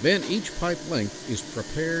 Then each pipe length is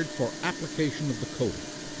prepared for application of the coating.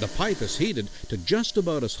 The pipe is heated to just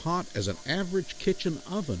about as hot as an average kitchen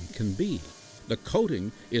oven can be. The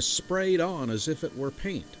coating is sprayed on as if it were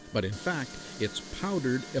paint, but in fact, it's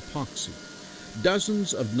powdered epoxy.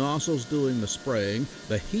 Dozens of nozzles doing the spraying,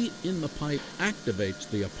 the heat in the pipe activates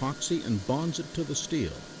the epoxy and bonds it to the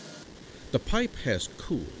steel. The pipe has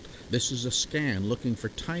cooled. This is a scan looking for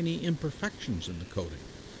tiny imperfections in the coating.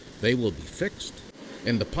 They will be fixed,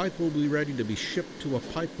 and the pipe will be ready to be shipped to a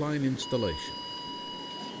pipeline installation.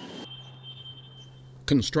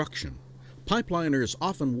 Construction. Pipeliners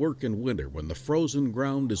often work in winter when the frozen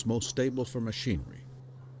ground is most stable for machinery.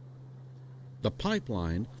 The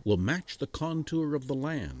pipeline will match the contour of the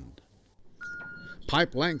land.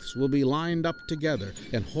 Pipe lengths will be lined up together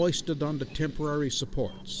and hoisted onto temporary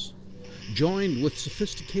supports. Joined with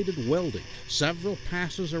sophisticated welding, several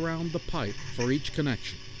passes around the pipe for each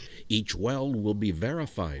connection. Each weld will be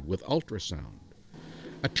verified with ultrasound.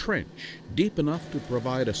 A trench deep enough to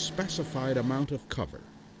provide a specified amount of cover.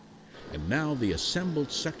 And now the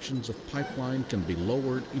assembled sections of pipeline can be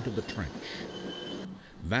lowered into the trench.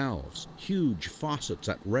 Valves, huge faucets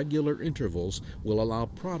at regular intervals, will allow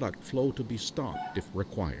product flow to be stopped if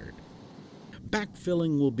required.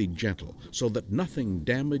 Backfilling will be gentle so that nothing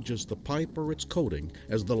damages the pipe or its coating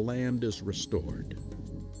as the land is restored.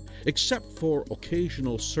 Except for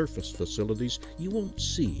occasional surface facilities, you won't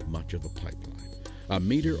see much of a pipeline. A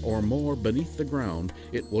meter or more beneath the ground,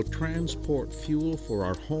 it will transport fuel for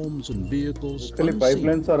our homes and vehicles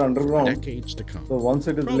Pipelines are underground for decades to come. So once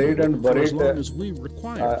it is Probably laid and buried, as long as we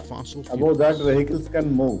require fossil fuels. above that vehicles can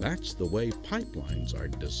move. That's the way pipelines are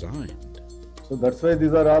designed. So that's why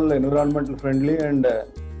these are all environmental friendly and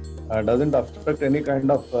doesn't affect any kind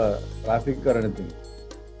of traffic or anything.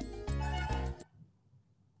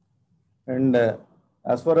 And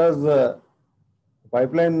as far as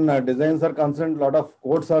pipeline designs are concerned, lot of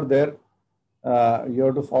codes are there. You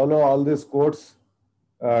have to follow all these codes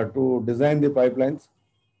to design the pipelines.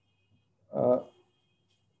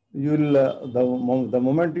 The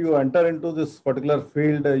moment you enter into this particular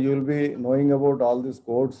field, you will be knowing about all these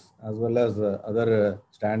codes as well as other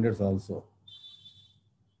standards also.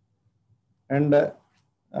 And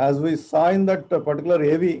as we saw in that particular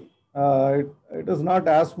AV, it is not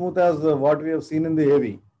as smooth as what we have seen in the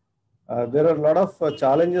AV. There are a lot of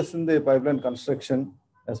challenges in the pipeline construction,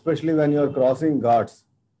 especially when you are crossing ghats.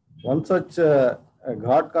 One such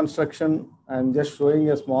ghat construction, I am just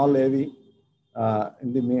showing a small AV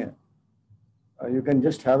in the you can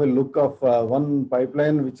just have a look of one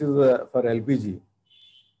pipeline which is for LPG.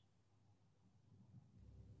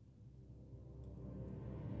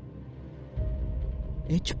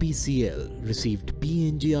 HPCL received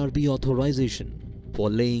PNGRB authorization for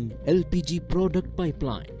laying LPG product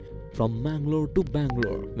pipeline from Mangalore to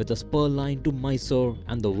Bangalore with a spur line to Mysore,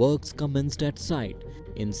 and the works commenced at site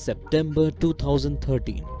in September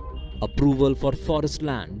 2013. Approval for forest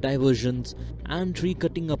land diversions and tree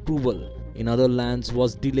cutting approval in other lands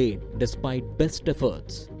was delayed despite best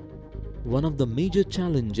efforts. One of the major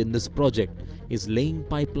challenges in this project is laying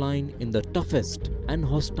pipeline in the toughest and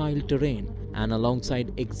hostile terrain and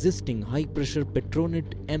alongside existing high-pressure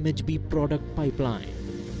Petronet MHB product pipeline.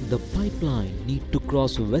 The pipeline need to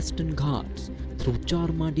cross Western Ghats through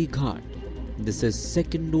Charmadi Ghat. This is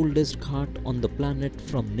second oldest ghat on the planet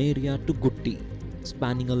from Neria to Gutti,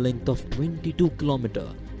 spanning a length of 22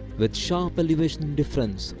 km with sharp elevation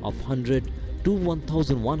difference of 100 to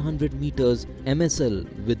 1100 meters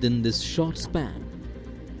MSL within this short span.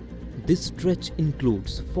 This stretch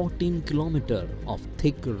includes 14 km of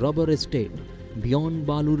thick rubber estate beyond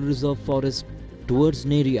Balur Reserve Forest towards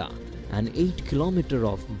Neria and 8 km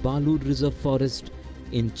of Balur Reserve Forest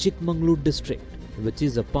in Chikmagalur district, which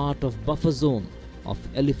is a part of buffer zone of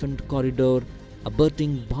Elephant Corridor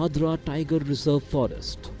abutting Bhadra Tiger Reserve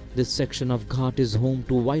Forest. This section of ghat is home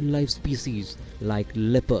to wildlife species like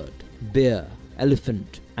leopard, bear,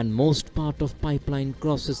 elephant, and most part of pipeline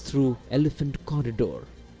crosses through Elephant Corridor.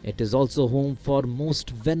 It is also home for most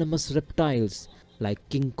venomous reptiles like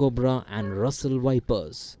king cobra and Russell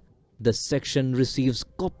vipers. This section receives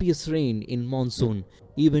copious rain in monsoon,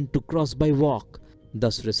 even to cross by walk,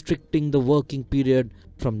 thus restricting the working period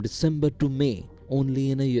from December to May only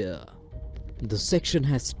in a year. The section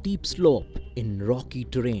has steep slope in rocky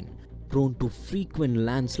terrain, prone to frequent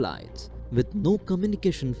landslides. With no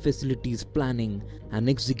communication facilities, planning and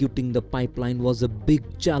executing the pipeline was a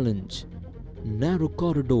big challenge. Narrow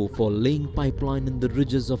corridor for laying pipeline in the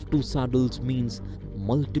ridges of two saddles means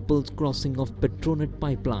multiple crossing of Petronet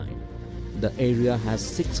pipeline. The area has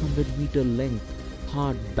 600-meter length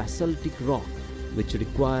hard basaltic rock which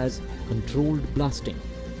requires controlled blasting.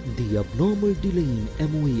 The abnormal delay in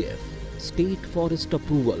MOEF state forest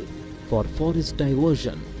approval for forest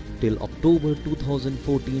diversion till October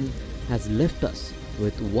 2014 has left us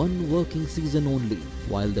with one working season only,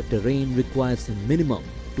 while the terrain requires a minimum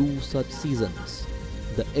 2 such seasons.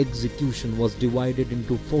 The execution was divided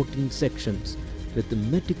into 14 sections with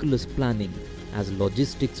meticulous planning, as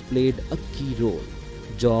logistics played a key role.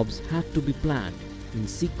 Jobs had to be planned in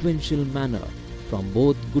sequential manner from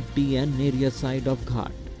both Gutti and Neria side of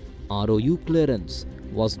Ghat. ROU clearance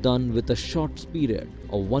was done with a short period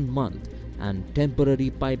of 1 month and temporary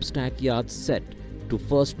pipe stack yards set to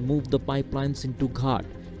first move the pipelines into Ghat,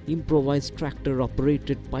 improvised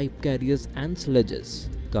tractor-operated pipe carriers and sledges.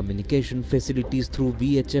 Communication facilities through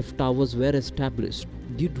VHF towers were established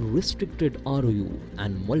due to restricted ROU,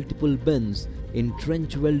 and multiple bends in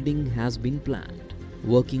trench welding has been planned.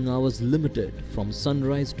 Working hours limited from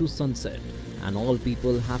sunrise to sunset, and all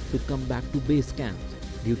people have to come back to base camp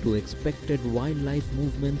due to expected wildlife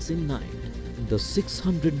movements in night. The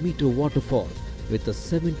 600-meter waterfall with a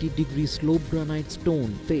 70-degree slope granite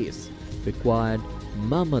stone face required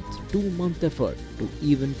mammoth 2-month effort to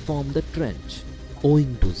even form the trench.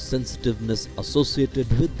 Owing to sensitiveness associated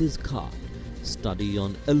with this ghat, study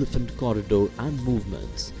on elephant corridor and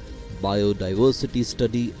movements, biodiversity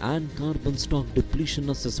study and carbon stock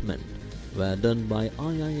depletion assessment were done by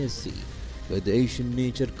IISC with Asian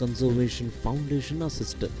Nature Conservation Foundation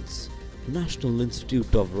assistance. National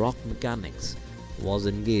Institute of Rock Mechanics was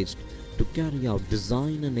engaged to carry out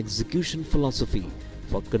design and execution philosophy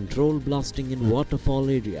for control blasting in waterfall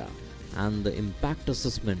area, and the impact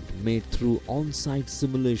assessment made through on-site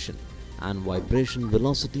simulation and vibration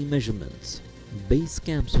velocity measurements. Base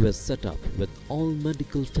camps were set up with all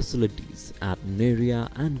medical facilities at Neria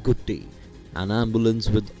and Gutti. An ambulance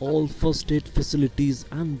with all first aid facilities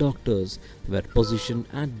and doctors were positioned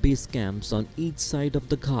at base camps on each side of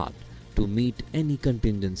the ghat to meet any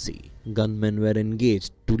contingency. Gunmen were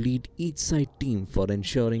engaged to lead each side team for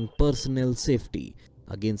ensuring personnel safety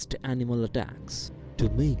against animal attacks. To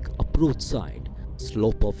make approach side,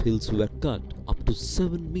 slope of hills were cut up to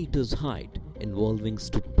 7 meters height, involving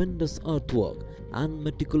stupendous earthwork and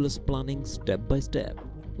meticulous planning step by step.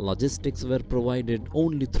 Logistics were provided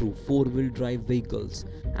only through 4-wheel drive vehicles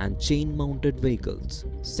and chain-mounted vehicles.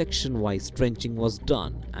 Section-wise trenching was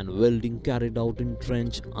done and welding carried out in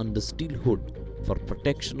trench under steel hood for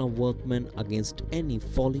protection of workmen against any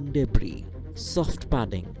falling debris. Soft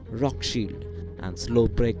padding, rock shield and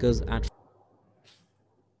slope breakers at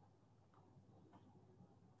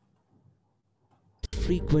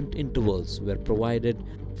frequent intervals were provided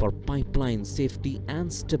for pipeline safety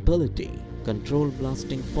and stability. Control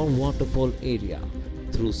blasting for waterfall area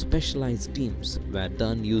through specialized teams were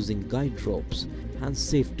done using guide ropes and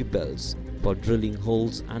safety belts for drilling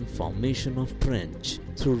holes and formation of trench.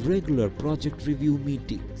 Through regular project review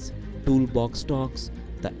meetings, toolbox talks,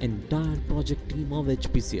 the entire project team of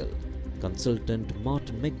HPCL, consultant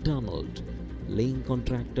Mott McDonald, laying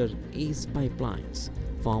contractor Ace Pipelines,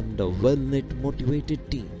 formed a well-knit motivated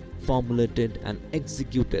team, formulated and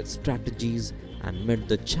executed strategies and met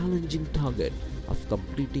the challenging target of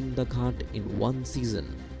completing the ghat in 1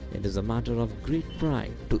 season. It is a matter of great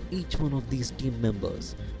pride to each one of these team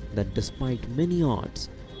members that despite many odds,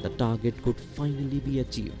 the target could finally be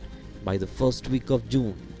achieved by the first week of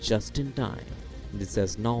June, just in time. This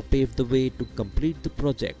has now paved the way to complete the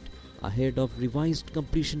project ahead of revised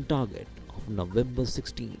completion target of November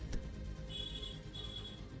 16th.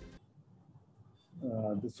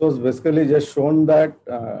 This was basically just shown that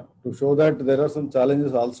to show that there are some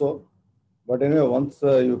challenges also, but anyway, once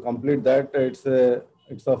you complete that,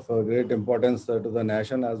 it's of great importance to the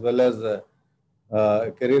nation as well as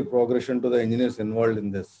career progression to the engineers involved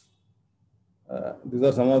in this. These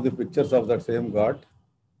are some of the pictures of that same ghat,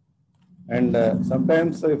 and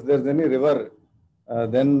sometimes if there's any river,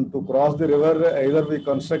 then to cross the river, either we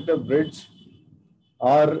construct a bridge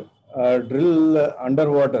or drill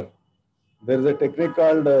underwater. There is a technique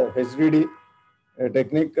called HDD, a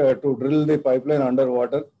technique to drill the pipeline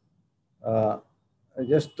underwater.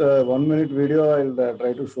 Just 1 minute video I'll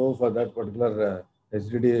try to show for that particular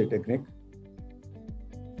HDD technique.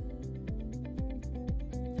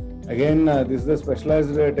 Again, this is a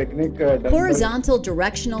specialized technique. Horizontal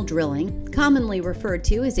directional drilling, commonly referred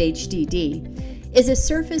to as HDD, is a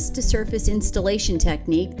surface-to-surface installation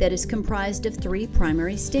technique that is comprised of 3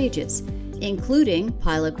 primary stages, including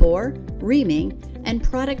pilot bore, reaming, and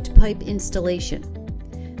product pipe installation.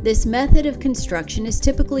 This method of construction is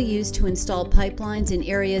typically used to install pipelines in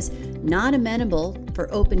areas not amenable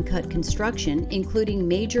for open-cut construction, including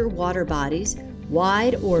major water bodies,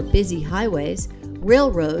 wide or busy highways,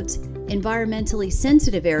 railroads, environmentally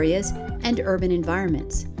sensitive areas, and urban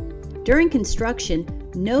environments. During construction,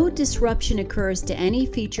 no disruption occurs to any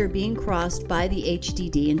feature being crossed by the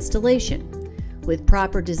HDD installation. With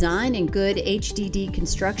proper design and good HDD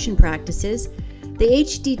construction practices, the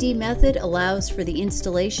HDD method allows for the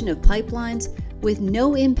installation of pipelines with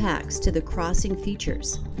no impacts to the crossing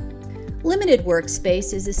features. Limited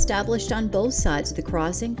workspace is established on both sides of the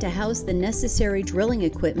crossing to house the necessary drilling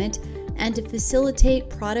equipment and to facilitate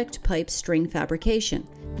product pipe string fabrication.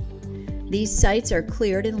 These sites are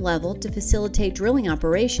cleared and leveled to facilitate drilling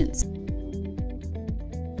operations.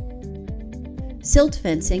 Silt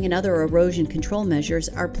fencing and other erosion control measures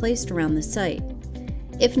are placed around the site.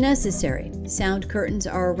 If necessary, sound curtains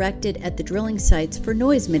are erected at the drilling sites for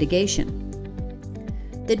noise mitigation.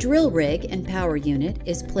 The drill rig and power unit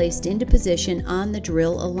is placed into position on the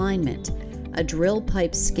drill alignment. A drill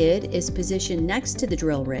pipe skid is positioned next to the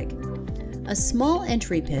drill rig. A small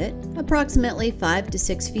entry pit, approximately 5 to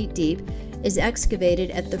 6 feet deep, is excavated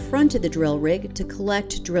at the front of the drill rig to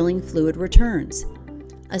collect drilling fluid returns.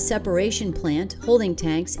 A separation plant, holding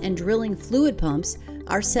tanks, and drilling fluid pumps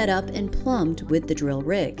are set up and plumbed with the drill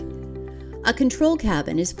rig. A control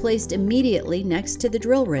cabin is placed immediately next to the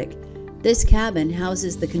drill rig. This cabin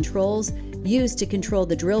houses the controls used to control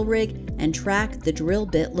the drill rig and track the drill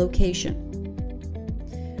bit location.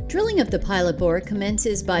 Drilling of the pilot bore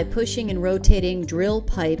commences by pushing and rotating drill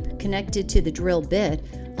pipe connected to the drill bit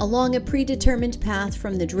along a predetermined path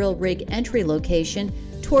from the drill rig entry location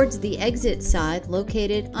towards the exit side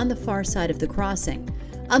located on the far side of the crossing.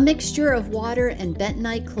 A mixture of water and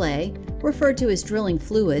bentonite clay, referred to as drilling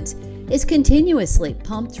fluids, is continuously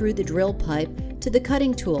pumped through the drill pipe to the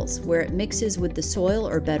cutting tools where it mixes with the soil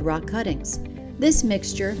or bedrock cuttings. This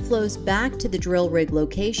mixture flows back to the drill rig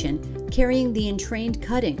location, carrying the entrained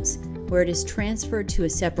cuttings, where it is transferred to a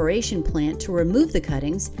separation plant to remove the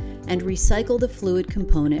cuttings and recycle the fluid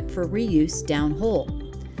component for reuse downhole.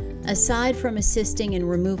 Aside from assisting in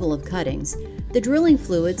removal of cuttings, the drilling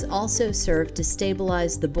fluids also serve to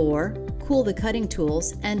stabilize the bore, cool the cutting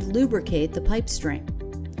tools, and lubricate the pipe string.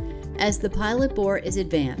 As the pilot bore is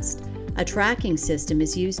advanced, a tracking system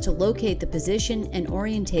is used to locate the position and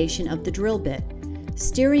orientation of the drill bit.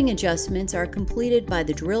 Steering adjustments are completed by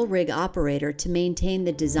the drill rig operator to maintain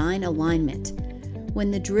the design alignment.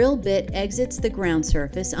 When the drill bit exits the ground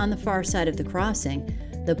surface on the far side of the crossing,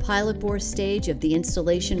 the pilot bore stage of the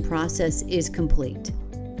installation process is complete.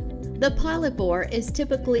 The pilot bore is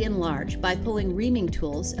typically enlarged by pulling reaming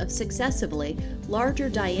tools of successively larger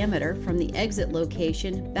diameter from the exit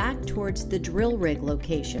location back towards the drill rig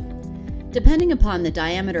location. Depending upon the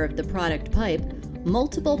diameter of the product pipe,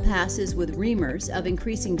 multiple passes with reamers of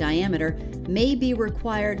increasing diameter may be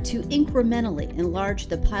required to incrementally enlarge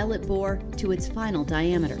the pilot bore to its final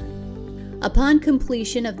diameter. Upon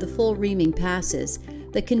completion of the full reaming passes,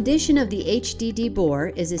 the condition of the HDD bore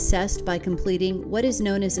is assessed by completing what is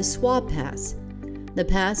known as a swab pass. The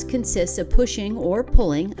pass consists of pushing or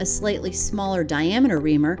pulling a slightly smaller diameter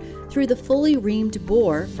reamer through the fully reamed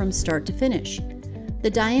bore from start to finish. The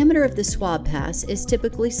diameter of the swab pass is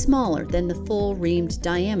typically smaller than the full reamed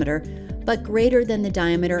diameter, but greater than the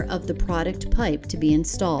diameter of the product pipe to be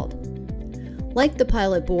installed. Like the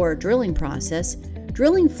pilot bore drilling process,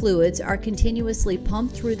 drilling fluids are continuously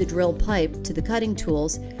pumped through the drill pipe to the cutting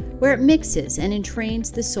tools, where it mixes and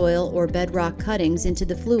entrains the soil or bedrock cuttings into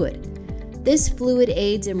the fluid. This fluid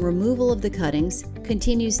aids in removal of the cuttings,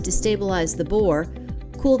 continues to stabilize the bore,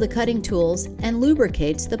 cool the cutting tools, and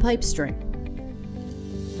lubricates the pipe string.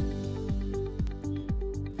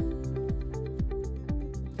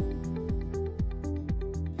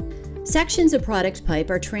 Sections of product pipe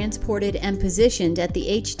are transported and positioned at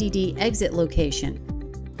the HDD exit location.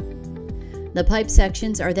 The pipe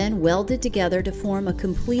sections are then welded together to form a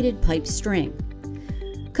completed pipe string.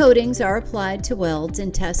 Coatings are applied to welds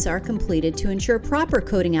and tests are completed to ensure proper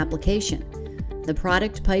coating application. The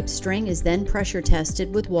product pipe string is then pressure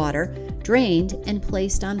tested with water, drained, and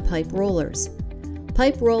placed on pipe rollers.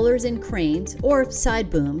 Pipe rollers and cranes, or side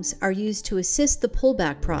booms, are used to assist the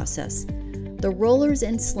pullback process. The rollers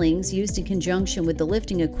and slings used in conjunction with the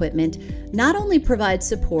lifting equipment not only provide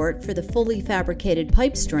support for the fully fabricated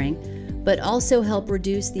pipe string, but also help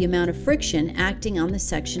reduce the amount of friction acting on the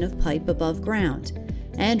section of pipe above ground,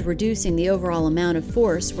 and reducing the overall amount of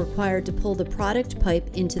force required to pull the product pipe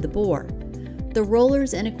into the bore. The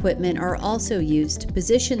rollers and equipment are also used to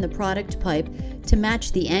position the product pipe to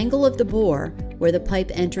match the angle of the bore where the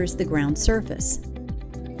pipe enters the ground surface.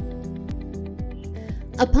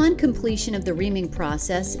 Upon completion of the reaming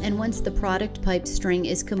process, and once the product pipe string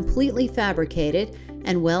is completely fabricated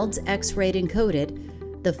and welds X-rayed and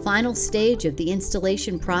coated, the final stage of the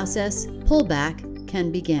installation process, pullback,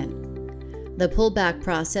 can begin. The pullback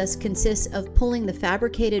process consists of pulling the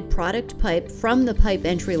fabricated product pipe from the pipe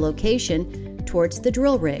entry location towards the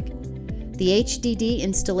drill rig. The HDD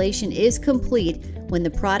installation is complete when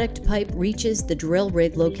the product pipe reaches the drill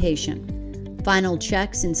rig location. Final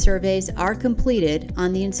checks and surveys are completed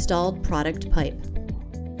on the installed product pipe.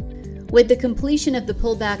 With the completion of the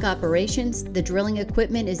pullback operations, the drilling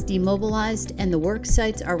equipment is demobilized and the work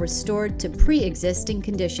sites are restored to pre-existing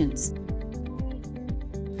conditions.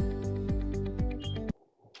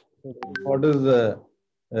 What is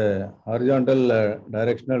horizontal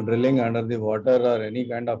directional drilling under the water or any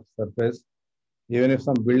kind of surface? Even if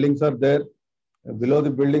some buildings are there, below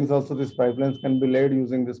the buildings also these pipelines can be laid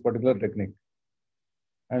using this particular technique.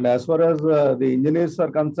 And as far as the engineers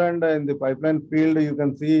are concerned, in the pipeline field, you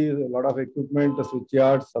can see a lot of equipment, switch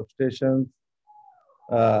yards, substations.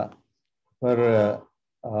 For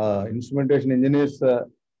instrumentation engineers,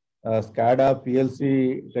 SCADA,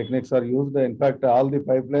 PLC techniques are used. In fact, all the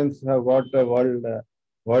pipelines have got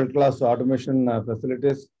world-class automation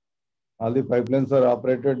facilities. All the pipelines are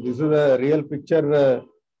operated. This is a real picture,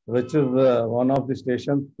 which is one of the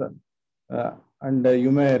stations. And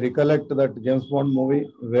you may recollect that James Bond movie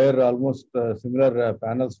where almost similar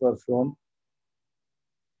panels were shown.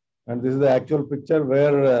 And this is the actual picture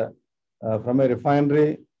where from a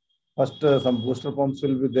refinery, first some booster pumps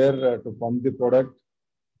will be there to pump the product.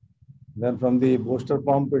 Then from the booster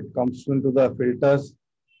pump, it comes into the filters.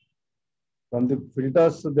 From the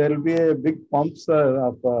filters, there will be a big pumps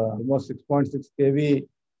of almost 6.6 kV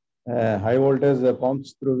high voltage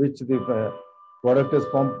pumps through which the product is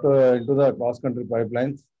pumped into the cross-country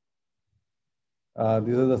pipelines.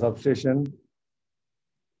 This is the substation.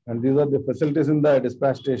 And these are the facilities in the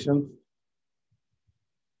dispatch stations.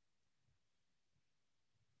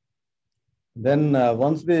 Then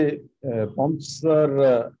once the pumps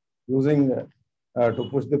are using to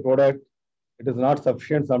push the product, it is not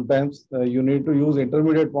sufficient sometimes. You need to use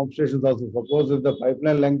intermediate pump stations also. Suppose if the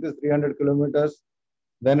pipeline length is 300 kilometers,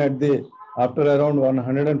 then after around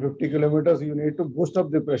 150 kilometers, you need to boost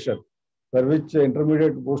up the pressure, for which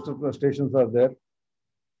intermediate booster stations are there.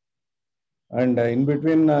 And in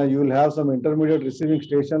between, you will have some intermediate receiving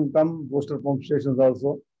station, come booster pump stations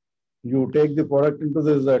also. You take the product into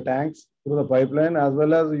these tanks through the pipeline, as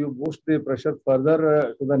well as you boost the pressure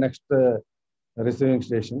further to the next receiving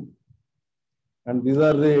station. And these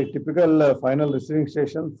are the typical final receiving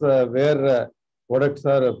stations where products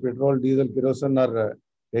are petrol, diesel, kerosene are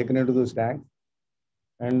taken into those tanks.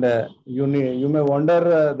 And you may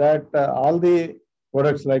wonder that all the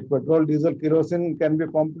products like petrol, diesel, kerosene can be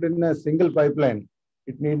pumped in a single pipeline.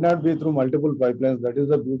 It need not be through multiple pipelines. That is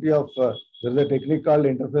the beauty of, there is a technique called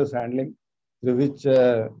interface handling, through which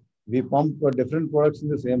we pump different products in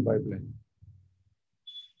the same pipeline.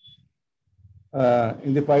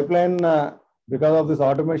 In the pipeline, because of this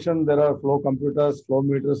automation, there are flow computers, flow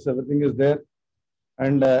meters, everything is there.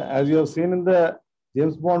 And as you have seen in the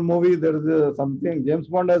James Bond movie, there is something, James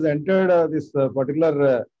Bond has entered this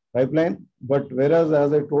particular pipeline, but whereas,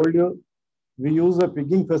 as I told you, we use a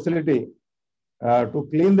pigging facility to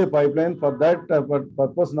clean the pipeline. For that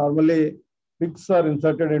purpose, normally pigs are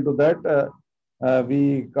inserted into that.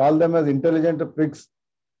 We call them as intelligent pigs,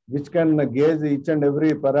 which can gauge each and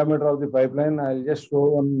every parameter of the pipeline. I'll just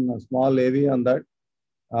show one small AV on that,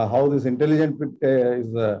 how this intelligent pig is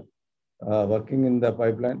working in the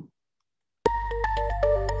pipeline.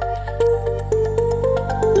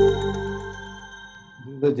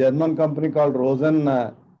 This is a German company called Rosen,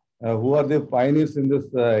 who are the pioneers in this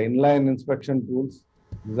inline inspection tools.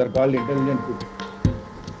 These are called intelligent pigs.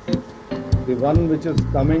 The one which is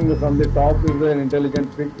coming from the top is an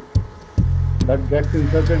intelligent pig that gets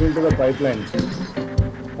inserted into the pipeline.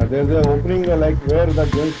 There is an opening like where the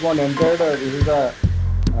James Bond entered. This is a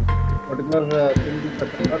particular thing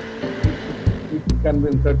which can be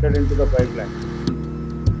inserted into the pipeline.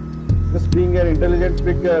 This being an intelligent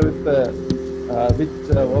pig which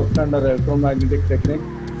works under electromagnetic technique,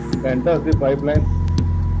 it enters the pipeline,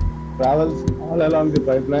 travels all along the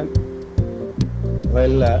pipeline.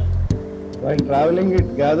 While traveling,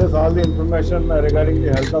 it gathers all the information regarding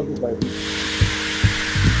the health of the pipeline.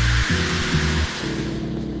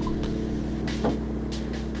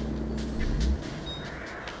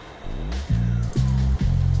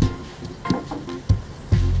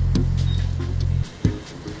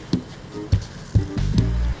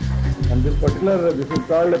 And this is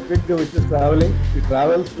called a pig which is traveling. It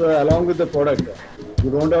travels along with the product. You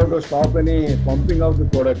don't have to stop any pumping of the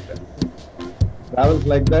product. It travels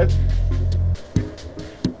like that.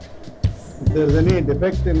 If there is any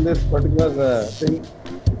defect in this particular thing,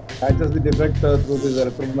 it catches the defect through this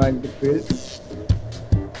electromagnetic field.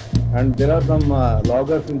 And there are some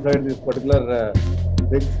loggers inside this particular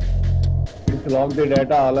rigs which log the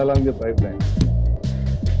data all along the pipeline.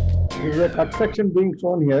 This is a cut section being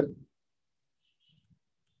shown here.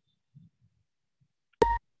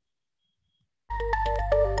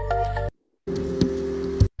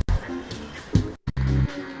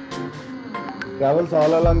 Travels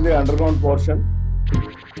all along the underground portion,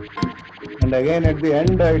 and again at the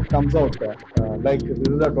end it comes out like this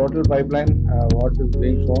is the total pipeline what is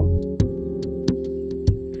being shown.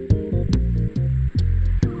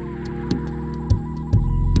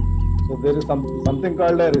 So there is something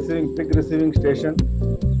called a pig receiving station.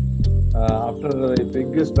 After the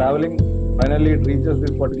pig is traveling, finally it reaches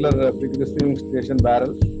this particular pig receiving station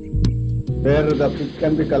barrel, where the pig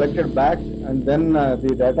can be collected back, and then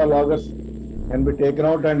the data loggers can be taken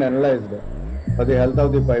out and analyzed for the health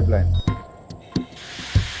of the pipeline.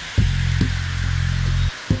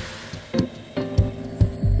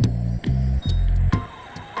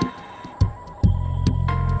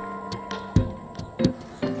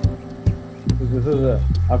 So this is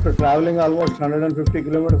after traveling almost 150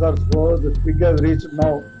 kilometers or so, this pig has reached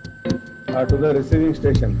now to the receiving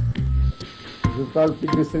station. This is called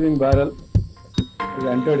pig receiving barrel. It is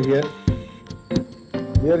entered here.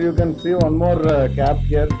 Here you can see one more cap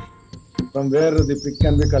here from where the pig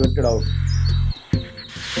can be collected out.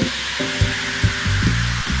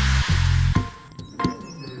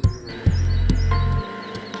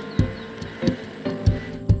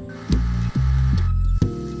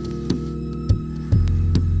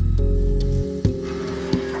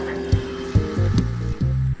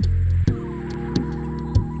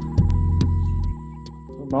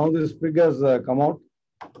 So now this pig has come out.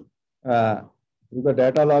 Through the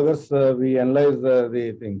data loggers, we analyze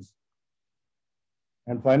the things.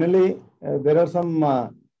 And finally, there are some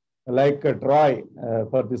like TRAI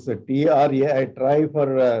for this TRAI, TRAI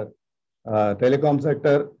for telecom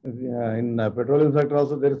sector. In petroleum sector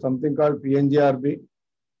also there is something called PNGRB,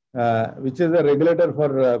 which is a regulator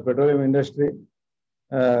for petroleum industry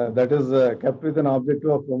that is kept with an objective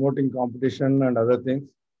of promoting competition and other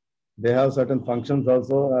things. They have certain functions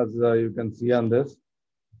also, as you can see on this.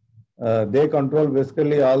 They control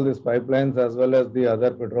basically all these pipelines as well as the other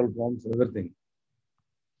petrol pumps, everything.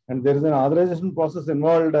 And there is an authorization process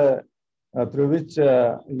involved through which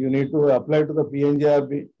you need to apply to the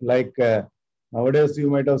PNGRB. Like nowadays, you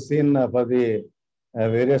might have seen for the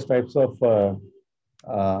various types of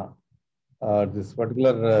this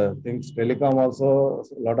particular things, telecom also,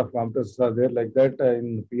 a lot of competitors are there like that.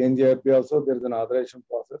 In PNGRB also, there is an authorization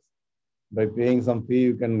process. By paying some fee,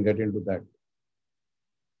 you can get into that.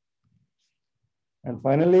 And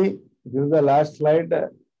finally, this is the last slide.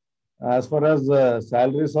 As far as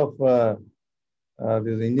salaries of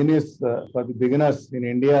these engineers for the beginners in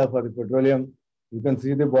India for the petroleum, you can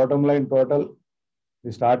see the bottom line total.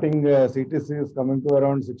 The starting CTC is coming to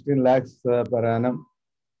around 16 lakhs per annum.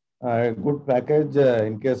 A good package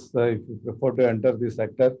in case if you prefer to enter the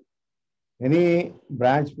sector. Any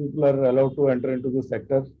branch people are allowed to enter into the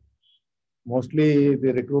sector. Mostly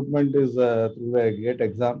the recruitment is through the GATE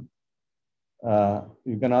exam.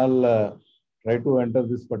 You can all try to enter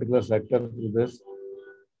this particular sector through this.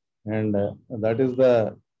 And that is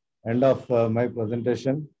the end of my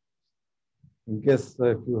presentation. In case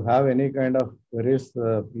if you have any kind of queries,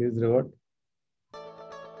 please revert.